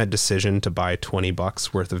 Making that decision to buy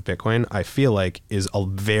 $20 worth of Bitcoin, I feel like, is a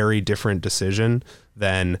very different decision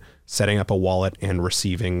than setting up a wallet and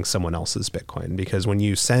receiving someone else's Bitcoin. Because when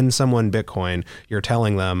you send someone Bitcoin, you're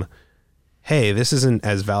telling them, hey, this isn't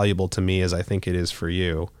as valuable to me as I think it is for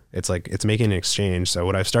you. It's like, it's making an exchange. So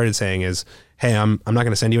what I've started saying is, hey, I'm not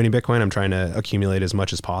going to send you any Bitcoin. I'm trying to accumulate as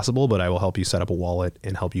much as possible, but I will help you set up a wallet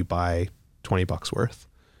and help you buy $20 worth.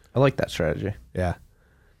 I like that strategy. Yeah.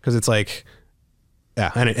 Cause it's like,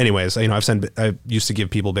 yeah. And anyways, I used to give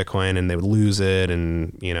people Bitcoin and they would lose it,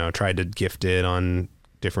 and, tried to gift it on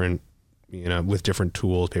different, with different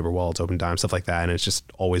tools, paper wallets, Open Dime, stuff like that. And it's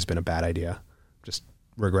just always been a bad idea. Just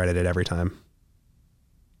regretted it every time.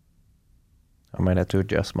 I might have to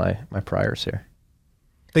adjust my priors here.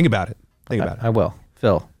 Think about it. I will.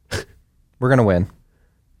 Phil, we're going to win.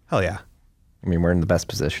 Hell yeah. I mean, we're in the best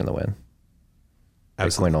position to win.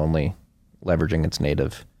 Bitcoin only, leveraging its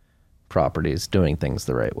native properties, doing things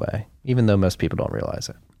the right way, even though most people don't realize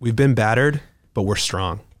it. We've been battered, but we're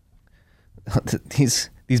strong. These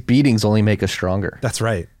beatings only make us stronger. That's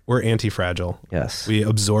right. We're anti-fragile. Yes. We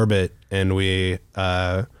absorb it, and we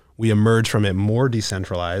emerge from it more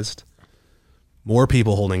decentralized, more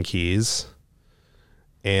people holding keys.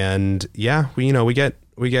 And yeah, we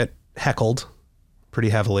get heckled pretty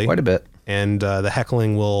heavily. Quite a bit. And the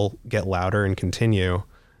heckling will get louder and continue.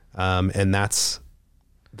 And that's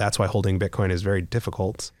why holding Bitcoin is very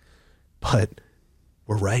difficult. But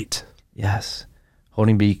we're right. Yes.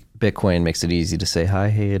 Holding Bitcoin makes it easy to say, hi,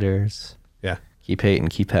 haters. Yeah. Keep hating,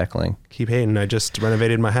 keep heckling. Keep hating. I just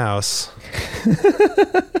renovated my house.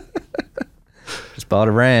 Just bought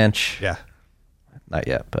a ranch. Yeah. Not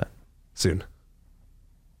yet, but soon.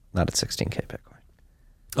 Not at 16K Bitcoin.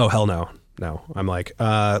 Oh, hell no. No. I'm like,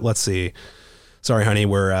 let's see. Sorry, honey,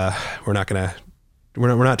 we're not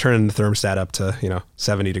turning the thermostat up to,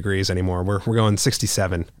 70 degrees anymore. We're going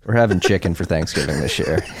 67. We're having chicken for Thanksgiving this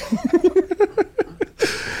year.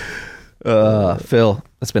 Phil,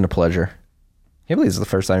 it's been a pleasure. I can't believe this is the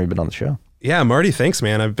first time you've been on the show. Yeah, Marty, thanks,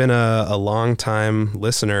 man. I've been a long time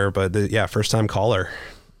listener, but first time caller.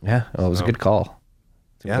 Yeah, well, it was a good call.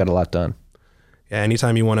 We got a lot done. Yeah,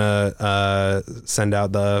 anytime you want to send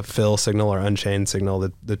out the Phil signal or Unchained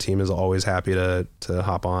signal, the team is always happy to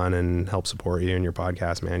hop on and help support you and your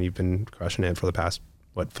podcast, man. You've been crushing it for the past,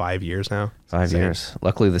 5 years now? 5 years.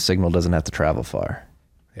 Luckily, the signal doesn't have to travel far.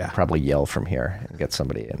 Yeah. I'll probably yell from here and get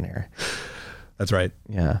somebody in here. That's right.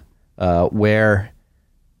 Yeah.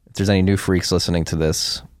 If there's any new freaks listening to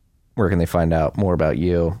this, where can they find out more about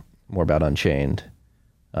you, more about Unchained,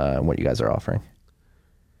 and what you guys are offering?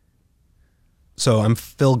 So I'm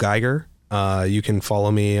Phil Geiger. You can follow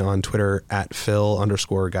me on Twitter at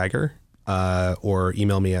Phil_Geiger, or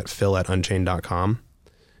email me at phil@unchained.com.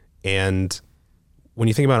 And when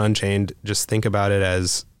you think about Unchained, just think about it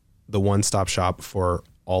as the one-stop shop for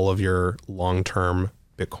all of your long-term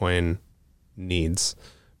Bitcoin needs,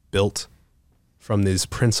 built from these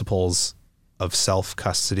principles of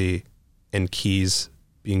self-custody and keys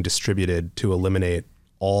being distributed to eliminate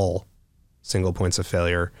all single points of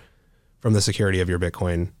failure from the security of your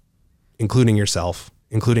Bitcoin, including yourself,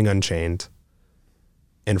 including Unchained.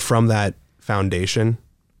 And from that foundation,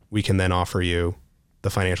 we can then offer you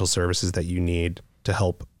the financial services that you need to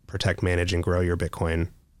help protect, manage, and grow your Bitcoin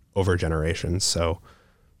over generations. So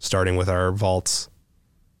starting with our vaults,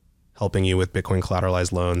 helping you with Bitcoin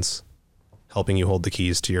collateralized loans, helping you hold the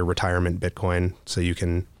keys to your retirement Bitcoin so you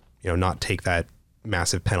can, not take that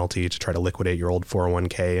massive penalty to try to liquidate your old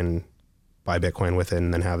 401k and buy Bitcoin with it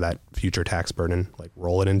and then have that future tax burden. Like,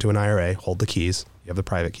 roll it into an IRA, hold the keys. You have the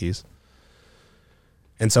private keys.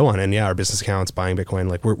 And so on. And yeah, our business accounts, buying Bitcoin,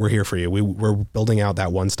 like we're here for you. We're building out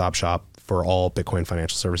that one-stop shop for all Bitcoin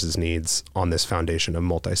financial services needs on this foundation of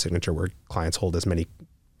multi-signature, where clients hold as many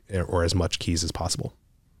or as much keys as possible.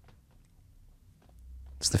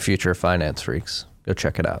 It's the future of finance, freaks. Go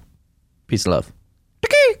check it out. Peace and love.